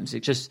sometimes. It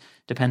just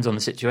depends on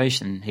the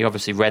situation. He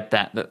obviously read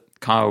that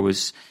Kyle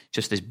was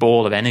just this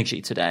ball of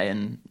energy today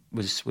and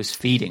was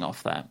feeding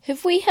off that.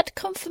 Have we had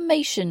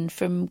confirmation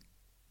from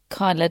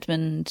Kyle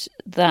Edmund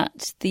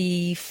that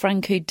the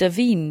Franco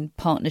Davine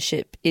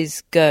partnership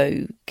is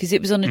go? Because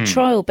it was on a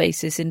trial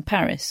basis in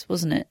Paris,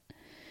 wasn't it?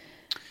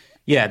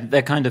 Yeah,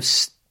 they're kind of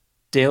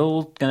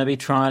still going to be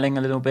trialling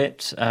a little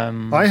bit.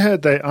 I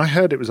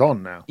heard it was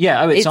on now.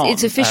 Yeah, it's on.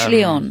 It's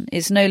officially on.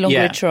 It's no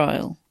longer a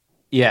trial.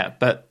 Yeah,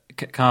 but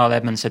Kyle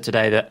Edmund said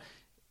today that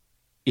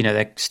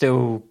they're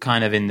still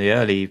kind of in the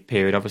early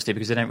period, obviously,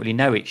 because they don't really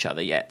know each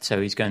other yet.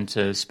 So he's going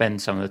to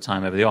spend some of the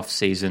time over the off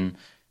season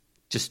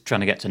just trying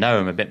to get to know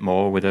him a bit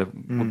more with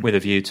a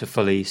view to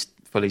fully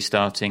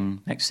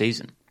starting next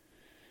season.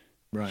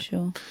 Right.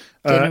 Sure.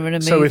 Dinner and a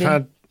movie. So we've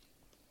had,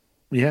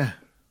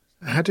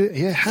 How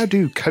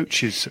do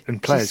coaches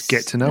and players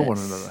get to know one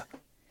another?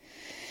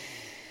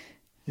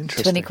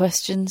 Interesting. 20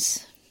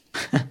 questions.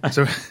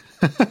 So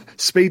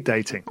speed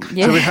dating.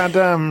 Yeah.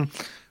 So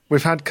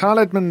we've had Carl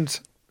Edmund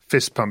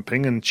fist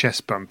pumping and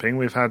chest bumping.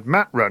 We've had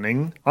Matt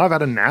running. I've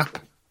had a nap.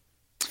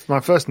 My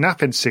first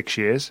nap in 6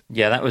 years.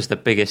 Yeah, that was the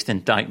biggest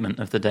indictment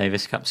of the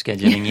Davis Cup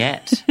scheduling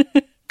yet.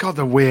 God,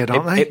 they're weird,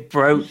 aren't they? It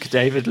broke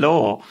David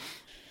Law.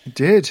 It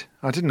did.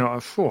 I didn't know.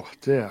 Oh,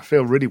 dear. I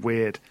feel really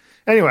weird.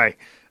 Anyway,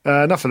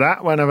 enough of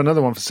that. Won't have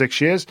another one for 6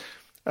 years.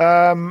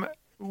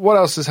 What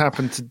else has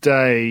happened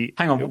today?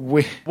 Hang on.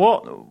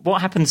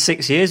 What happened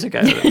 6 years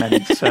ago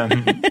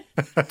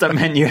that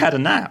meant you had a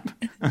nap?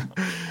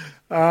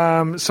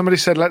 Somebody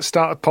said, let's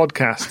start a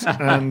podcast,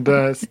 and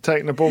it's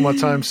taken up all my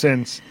time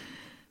since.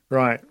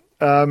 Right.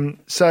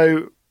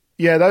 So,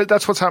 yeah,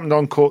 that's what's happened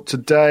on court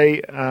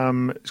today.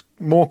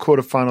 More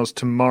quarterfinals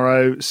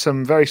tomorrow.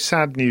 Some very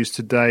sad news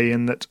today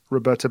in that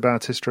Roberto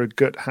Bautista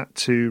Agut had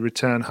to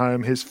return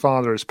home. His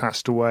father has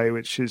passed away,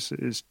 which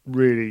is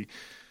really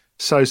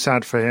so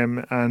sad for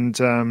him,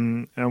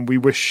 and we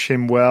wish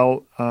him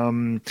well.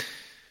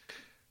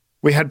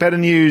 We had better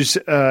news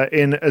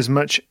in as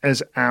much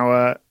as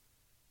our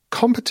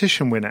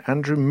competition winner,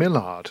 Andrew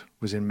Millard,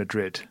 was in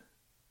Madrid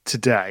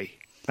today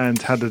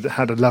and had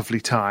a lovely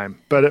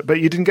time. But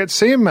you didn't get to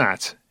see him,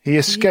 Matt. He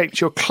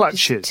escaped your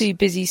clutches. Too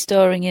busy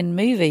starring in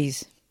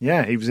movies.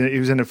 Yeah, he was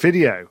in a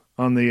video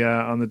on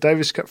the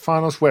Davis Cup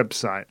Finals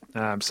website.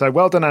 So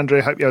well done,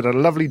 Andrew. Hope you had a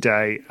lovely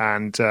day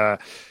and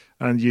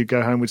you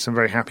go home with some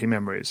very happy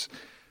memories.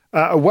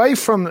 Away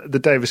from the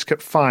Davis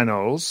Cup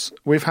Finals,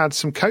 we've had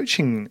some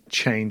coaching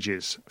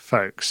changes,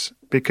 folks,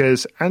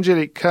 because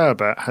Angelique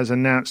Kerber has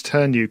announced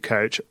her new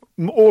coach.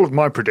 All of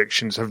my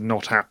predictions have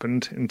not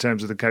happened in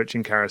terms of the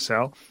coaching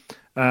carousel.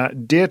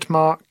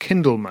 Dietmar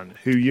Kindelman,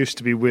 who used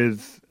to be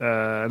with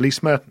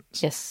Elise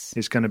Mertens, yes,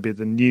 is going to be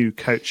the new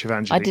coach of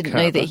Angelique Kerber. I didn't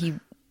know that he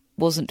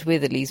wasn't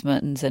with Elise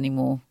Mertens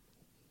anymore.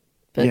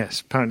 But... Yes,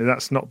 apparently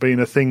that's not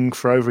been a thing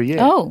for over a year.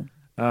 Oh,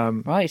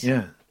 right.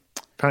 Yeah.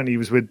 Apparently he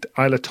was with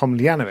Ayla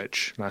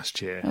Tomljanovic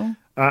last year. Oh.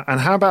 And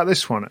how about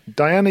this one?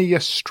 Diana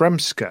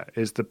Yastremska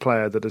is the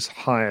player that has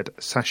hired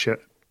Sasha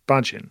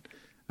Bajin,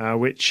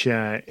 which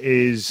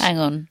is Hang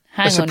on.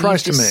 a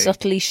surprise You've to me. just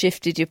subtly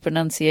shifted your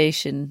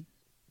pronunciation.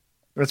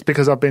 That's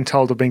because I've been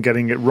told I've been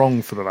getting it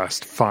wrong for the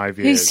last 5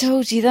 years. Who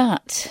told you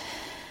that?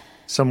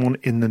 Someone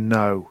in the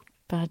know.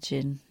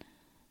 Bajin.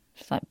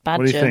 It's like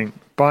Badger. What do you think?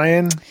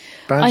 Bajin?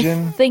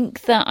 I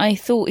think that I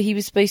thought he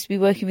was supposed to be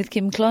working with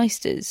Kim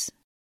Clijsters.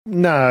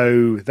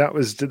 No, that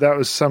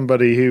was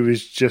somebody who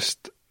was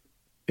just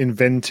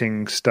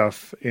inventing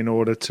stuff in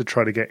order to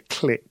try to get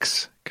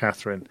clicks,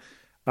 Catherine.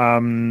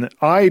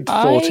 I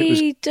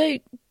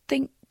don't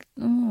think...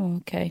 Oh,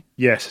 okay.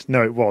 Yes,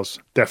 no, it was,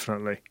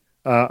 definitely.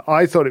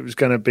 I thought it was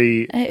going to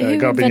be Who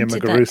Garbiñe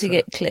invented Muguruza. that to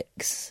get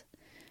clicks?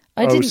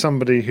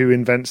 Somebody who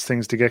invents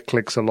things to get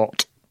clicks a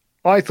lot.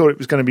 I thought it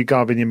was going to be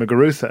Garbiñe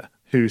Muguruza,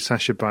 who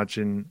Sasha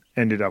Bajin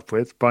ended up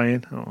with.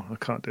 Oh, I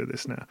can't do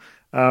this now.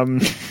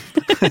 And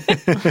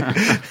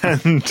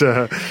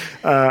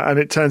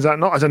it turns out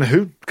not. I don't know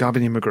who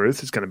Garbiñe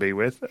Muguruza is going to be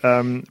with.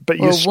 But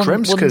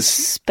Yastremska's... One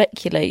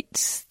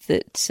speculates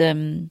that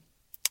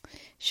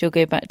she'll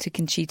go back to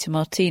Conchita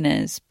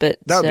Martinez, but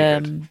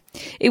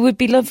it would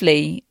be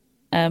lovely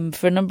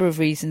for a number of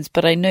reasons.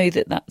 But I know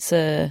that's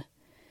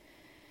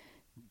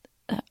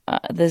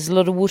there's a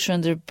lot of water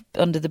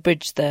under the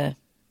bridge there,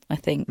 I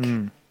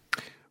think.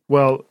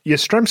 Well,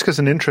 Yastremska's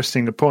an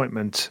interesting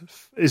appointment,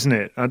 isn't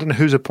it? I don't know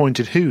who's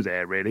appointed who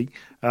there, really.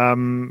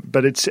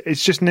 But it's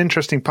just an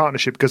interesting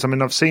partnership because,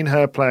 I've seen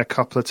her play a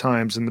couple of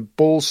times and the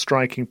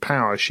ball-striking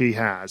power she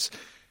has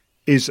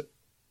is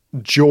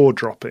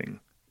jaw-dropping.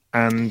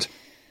 And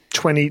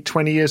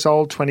 20 years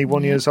old,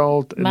 21 years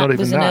old, Matt not even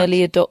was that. an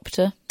early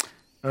adopter.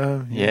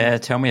 Yeah,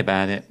 tell me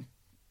about it.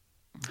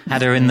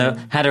 Had her in the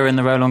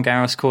Roland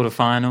Garros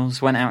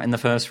quarterfinals. Went out in the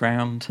first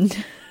round.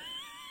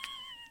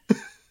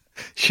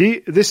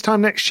 This time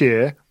next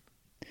year,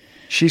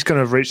 she's going to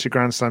have reached the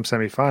Grand Slam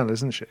semi-final,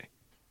 isn't she?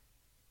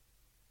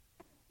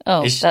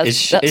 Oh, is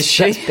she?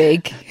 That's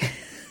big.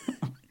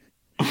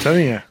 I'm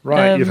telling you,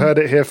 right? You've heard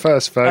it here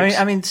first, folks.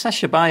 I mean,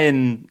 Sasha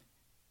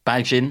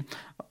Bajin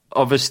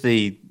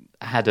obviously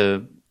had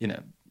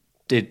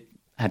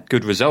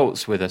good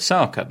results with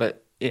Osaka,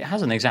 but it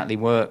hasn't exactly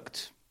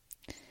worked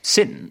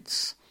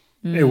since.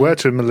 It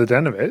worked with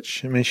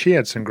Mladenovic. I mean, she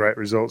had some great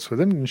results with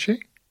him, didn't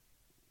she?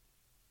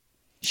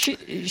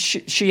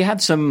 She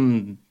had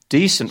some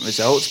decent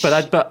results,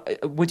 but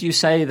would you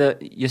say that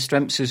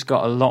Yastremska's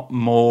got a lot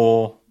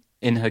more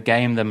in her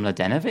game than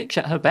Mladenovic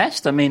at her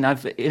best? I mean,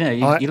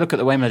 you look at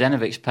the way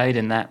Mladenovic played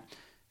in that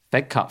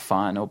Fed Cup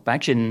final.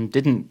 Bajin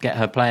didn't get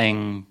her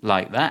playing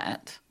like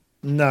that.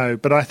 No,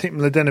 but I think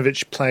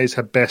Mladenovic plays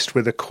her best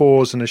with a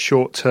cause and a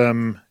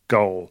short-term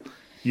goal.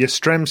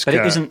 Yastremska,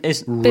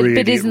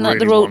 but isn't that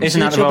the role? Isn't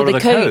that the role of the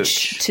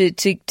coach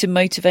to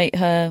motivate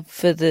her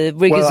for the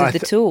rigours of the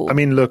tour? I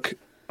mean, look,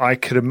 I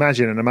could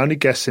imagine, and I'm only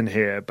guessing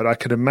here, but I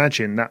could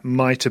imagine that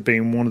might have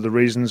been one of the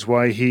reasons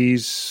why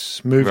he's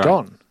moved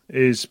on.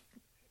 Is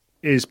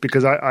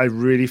because I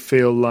really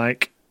feel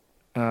like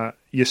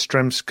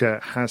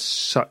Yastremska has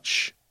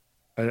such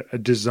a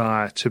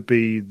desire to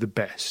be the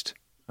best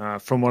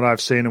from what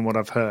I've seen and what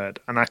I've heard,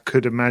 and I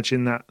could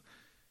imagine that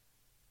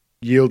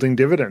yielding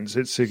dividends.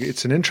 It's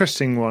an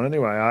interesting one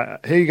anyway.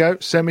 Here you go,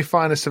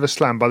 semi-finalist of a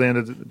slam by the end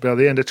of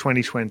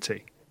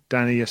 2020.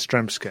 Dani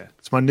Yastremska.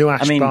 It's my new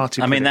Ash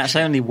Barty. I mean, that's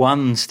only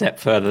one step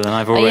further than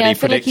I've already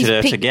predicted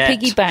her to get.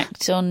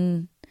 Piggybacked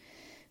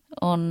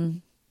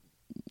on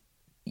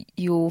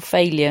your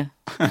failure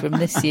from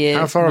this year.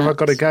 How far have I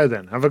got to go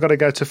then? Have I got to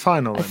go to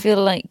final? Then? I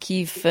feel like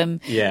you've.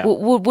 What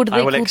do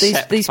they call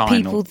these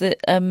people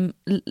that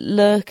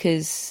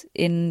lurkers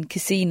in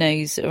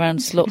casinos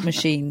around slot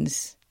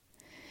machines?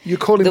 You're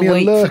calling me a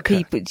lurker? For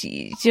people. Do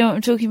you know what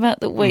I'm talking about?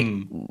 That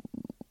wait,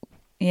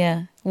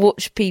 yeah,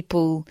 watch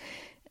people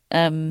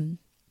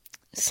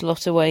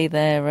slot away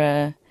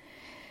their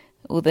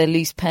all their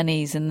loose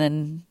pennies and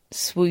then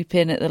swoop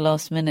in at the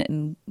last minute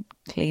and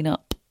clean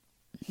up.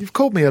 You've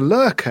called me a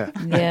lurker.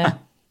 Yeah.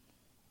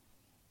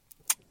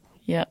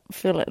 Yeah, I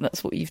feel like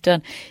that's what you've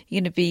done.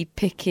 You're going to be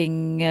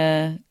picking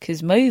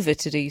Kuzmova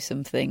to do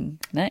something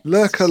next.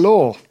 Lurker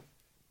law.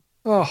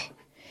 Oh,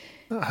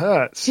 that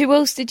hurts. Who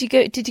else did you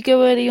go? Did you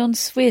go early on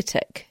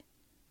Swiatek?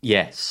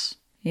 Yes.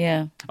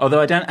 Yeah.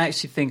 Although I don't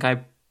actually think I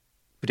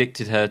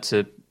predicted her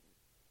to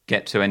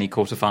get to any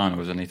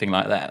quarterfinals or anything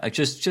like that. I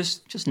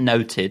just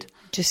noted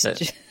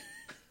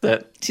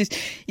that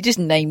you just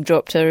name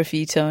dropped her a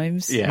few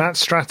times. Yeah. Matt's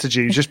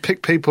strategy: just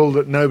pick people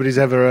that nobody's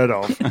ever heard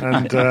of,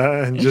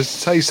 and just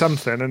say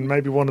something, and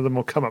maybe one of them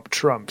will come up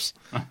trumps.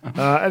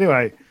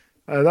 Anyway,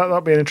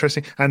 that'll be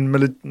interesting. And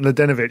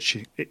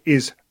Mladenovic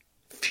is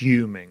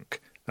fuming.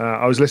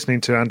 I was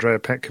listening to Andrea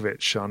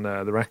Petkovic on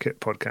the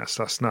Racket podcast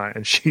last night,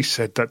 and she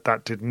said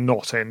that did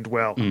not end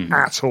well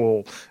at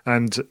all,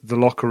 and the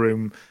locker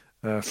room.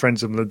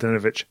 Friends of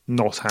Mladenovic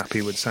not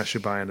happy with Sasha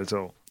Bayan at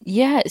all.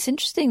 Yeah, it's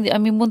interesting. I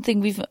mean, one thing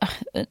we've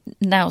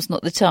now's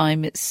not the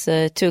time. It's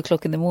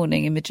 2:00 in the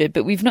morning in Madrid,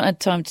 but we've not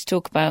had time to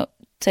talk about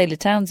Taylor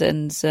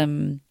Townsend's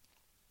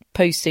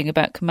posting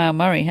about Kamau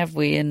Murray, have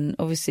we? And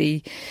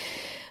obviously,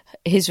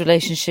 his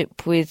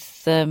relationship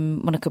with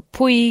Monica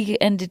Puig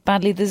ended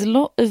badly. There's a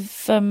lot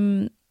of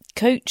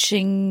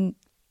coaching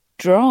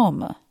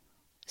drama,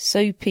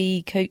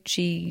 soapy,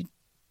 coachy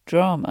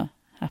drama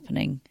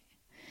happening.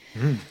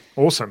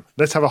 Awesome.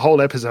 Let's have a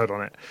whole episode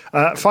on it.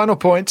 Final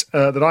point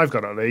that I've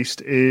got, at least,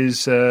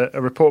 is a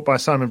report by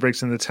Simon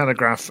Briggs in the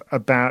Telegraph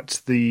about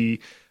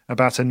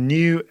a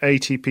new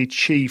ATP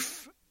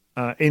chief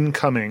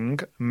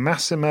incoming,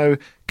 Massimo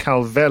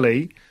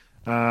Calvelli,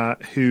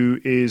 who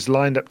is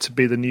lined up to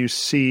be the new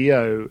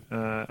CEO.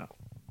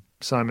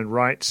 Simon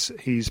writes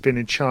he's been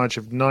in charge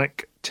of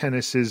Nike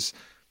Tennis's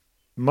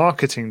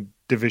marketing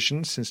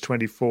division since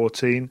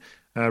 2014.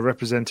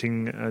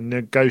 Representing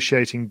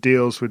negotiating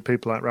deals with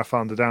people like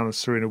Rafael Nadal and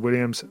Serena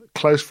Williams.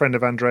 Close friend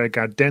of Andrea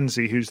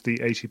Gaudenzi, who's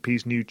the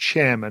ATP's new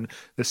chairman.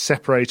 They're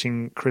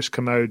separating Chris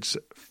Commode's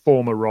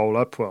former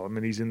role-up. Well, I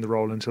mean, he's in the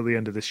role until the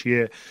end of this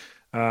year.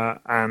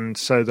 And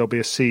so there'll be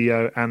a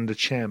CEO and a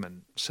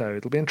chairman. So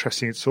it'll be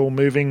interesting. It's all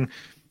moving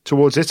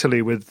towards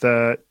Italy, with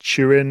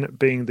Turin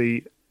being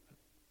the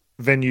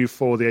venue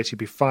for the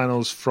ATP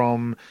finals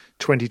from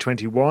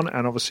 2021,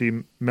 and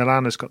obviously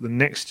Milan has got the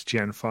next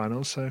gen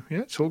finals. So yeah,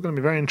 it's all going to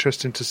be very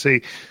interesting to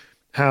see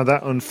how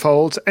that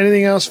unfolds.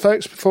 Anything else,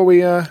 folks, before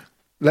we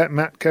let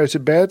Matt go to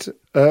bed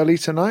early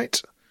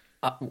tonight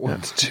at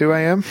 2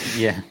 a.m?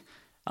 Yeah,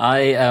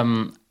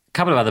 a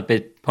couple of other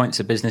big points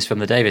of business from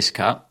the Davis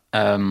Cup.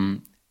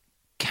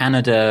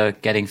 Canada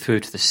getting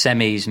through to the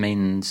semis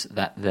means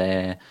that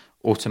they're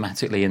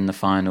automatically in the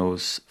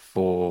finals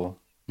for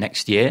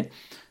next year.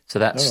 So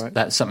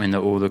that's something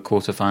that all the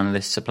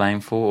quarterfinalists are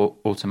playing for,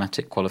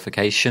 automatic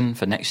qualification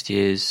for next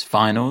year's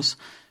finals.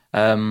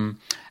 And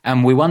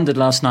we wondered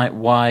last night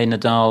why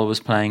Nadal was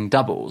playing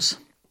doubles.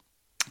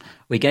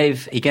 He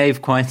gave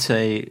quite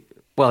it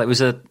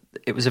was a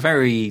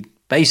very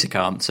basic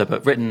answer,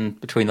 but written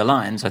between the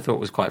lines, I thought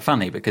was quite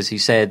funny, because he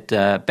said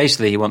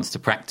basically he wants to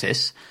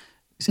practice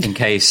in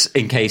case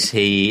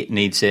he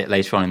needs it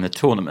later on in the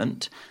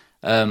tournament.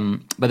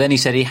 But then he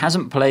said he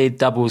hasn't played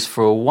doubles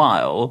for a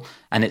while,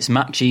 and it's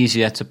much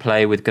easier to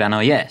play with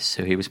Granollers,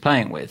 who he was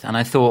playing with. And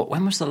I thought,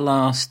 when was the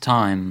last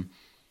time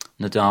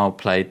Nadal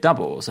played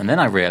doubles? And then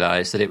I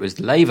realised that it was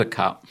the Laver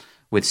Cup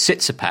with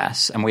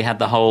Tsitsipas, and we had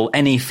the whole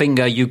any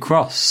finger you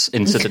cross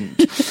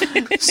incident.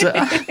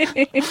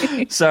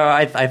 So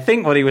I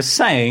think what he was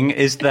saying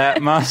is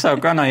that Marcel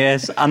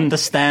Granollers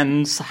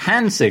understands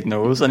hand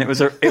signals, and it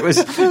was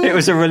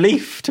a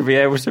relief to be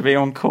able to be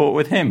on court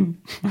with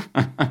him.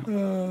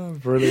 Oh,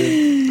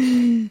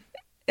 brilliant.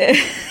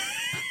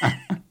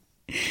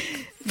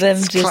 Them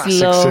It's just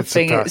classic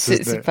laughing at Tsitsipas,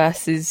 isn't it?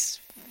 Tsitsipas's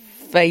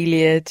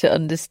failure to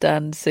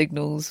understand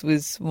signals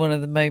was one of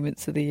the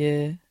moments of the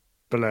year.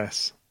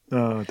 Bless.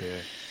 Oh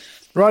dear.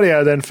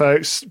 Rightio then,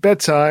 folks.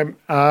 Bedtime.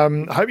 I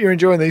hope you're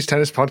enjoying these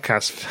tennis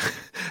podcasts,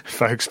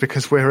 folks,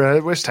 because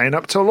we're staying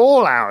up till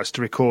all hours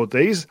to record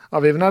these.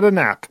 I've even had a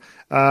nap.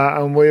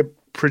 And we're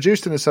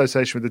produced in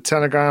association with The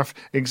Telegraph,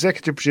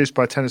 executive produced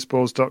by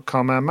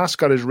tennisballs.com. Our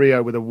mascot is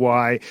Rio with a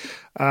Y.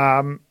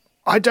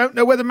 I don't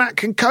know whether Matt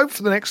can cope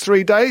for the next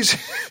 3 days.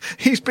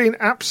 He's been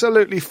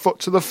absolutely foot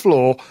to the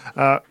floor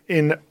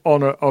in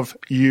honour of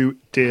you,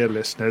 dear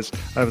listeners,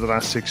 over the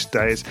last 6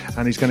 days,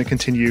 and he's going to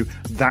continue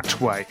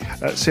that way.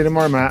 See you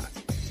tomorrow, Matt.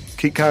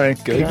 Keep going.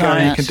 Keep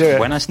going. You can do it.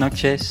 Buenas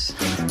noches.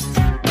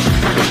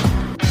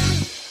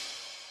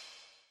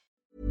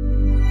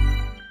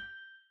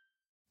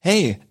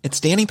 Hey, it's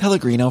Danny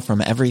Pellegrino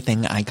from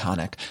Everything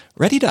Iconic.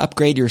 Ready to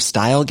upgrade your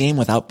style game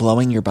without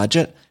blowing your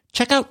budget?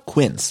 Check out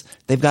Quince.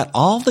 They've got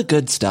all the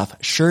good stuff,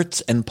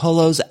 shirts and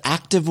polos,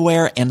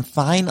 activewear, and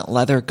fine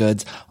leather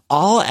goods,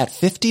 all at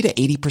 50 to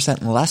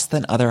 80% less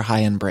than other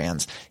high-end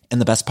brands. And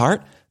the best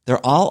part?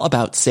 They're all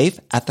about safe,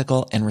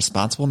 ethical, and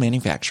responsible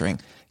manufacturing.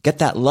 Get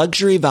that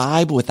luxury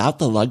vibe without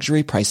the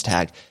luxury price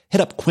tag.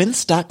 Hit up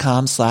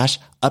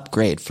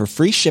quince.com/upgrade for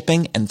free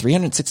shipping and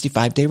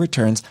 365-day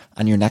returns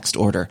on your next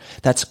order.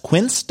 That's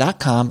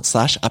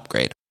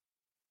quince.com/upgrade.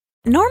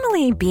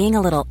 Normally, being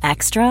a little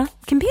extra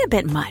can be a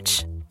bit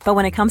much. But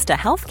when it comes to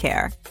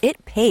healthcare,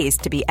 it pays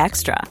to be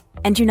extra.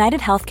 And United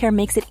Healthcare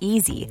makes it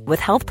easy with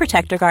Health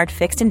Protector Guard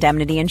fixed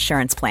indemnity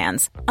insurance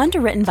plans.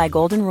 Underwritten by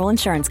Golden Rule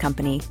Insurance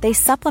Company, they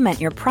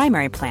supplement your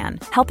primary plan,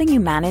 helping you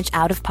manage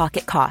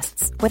out-of-pocket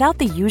costs without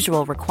the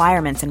usual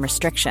requirements and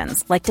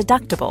restrictions like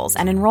deductibles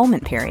and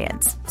enrollment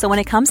periods. So when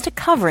it comes to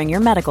covering your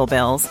medical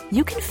bills,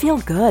 you can feel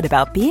good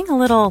about being a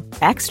little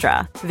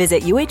extra.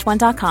 Visit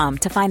UH1.com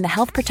to find the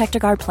Health Protector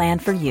Guard plan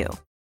for you.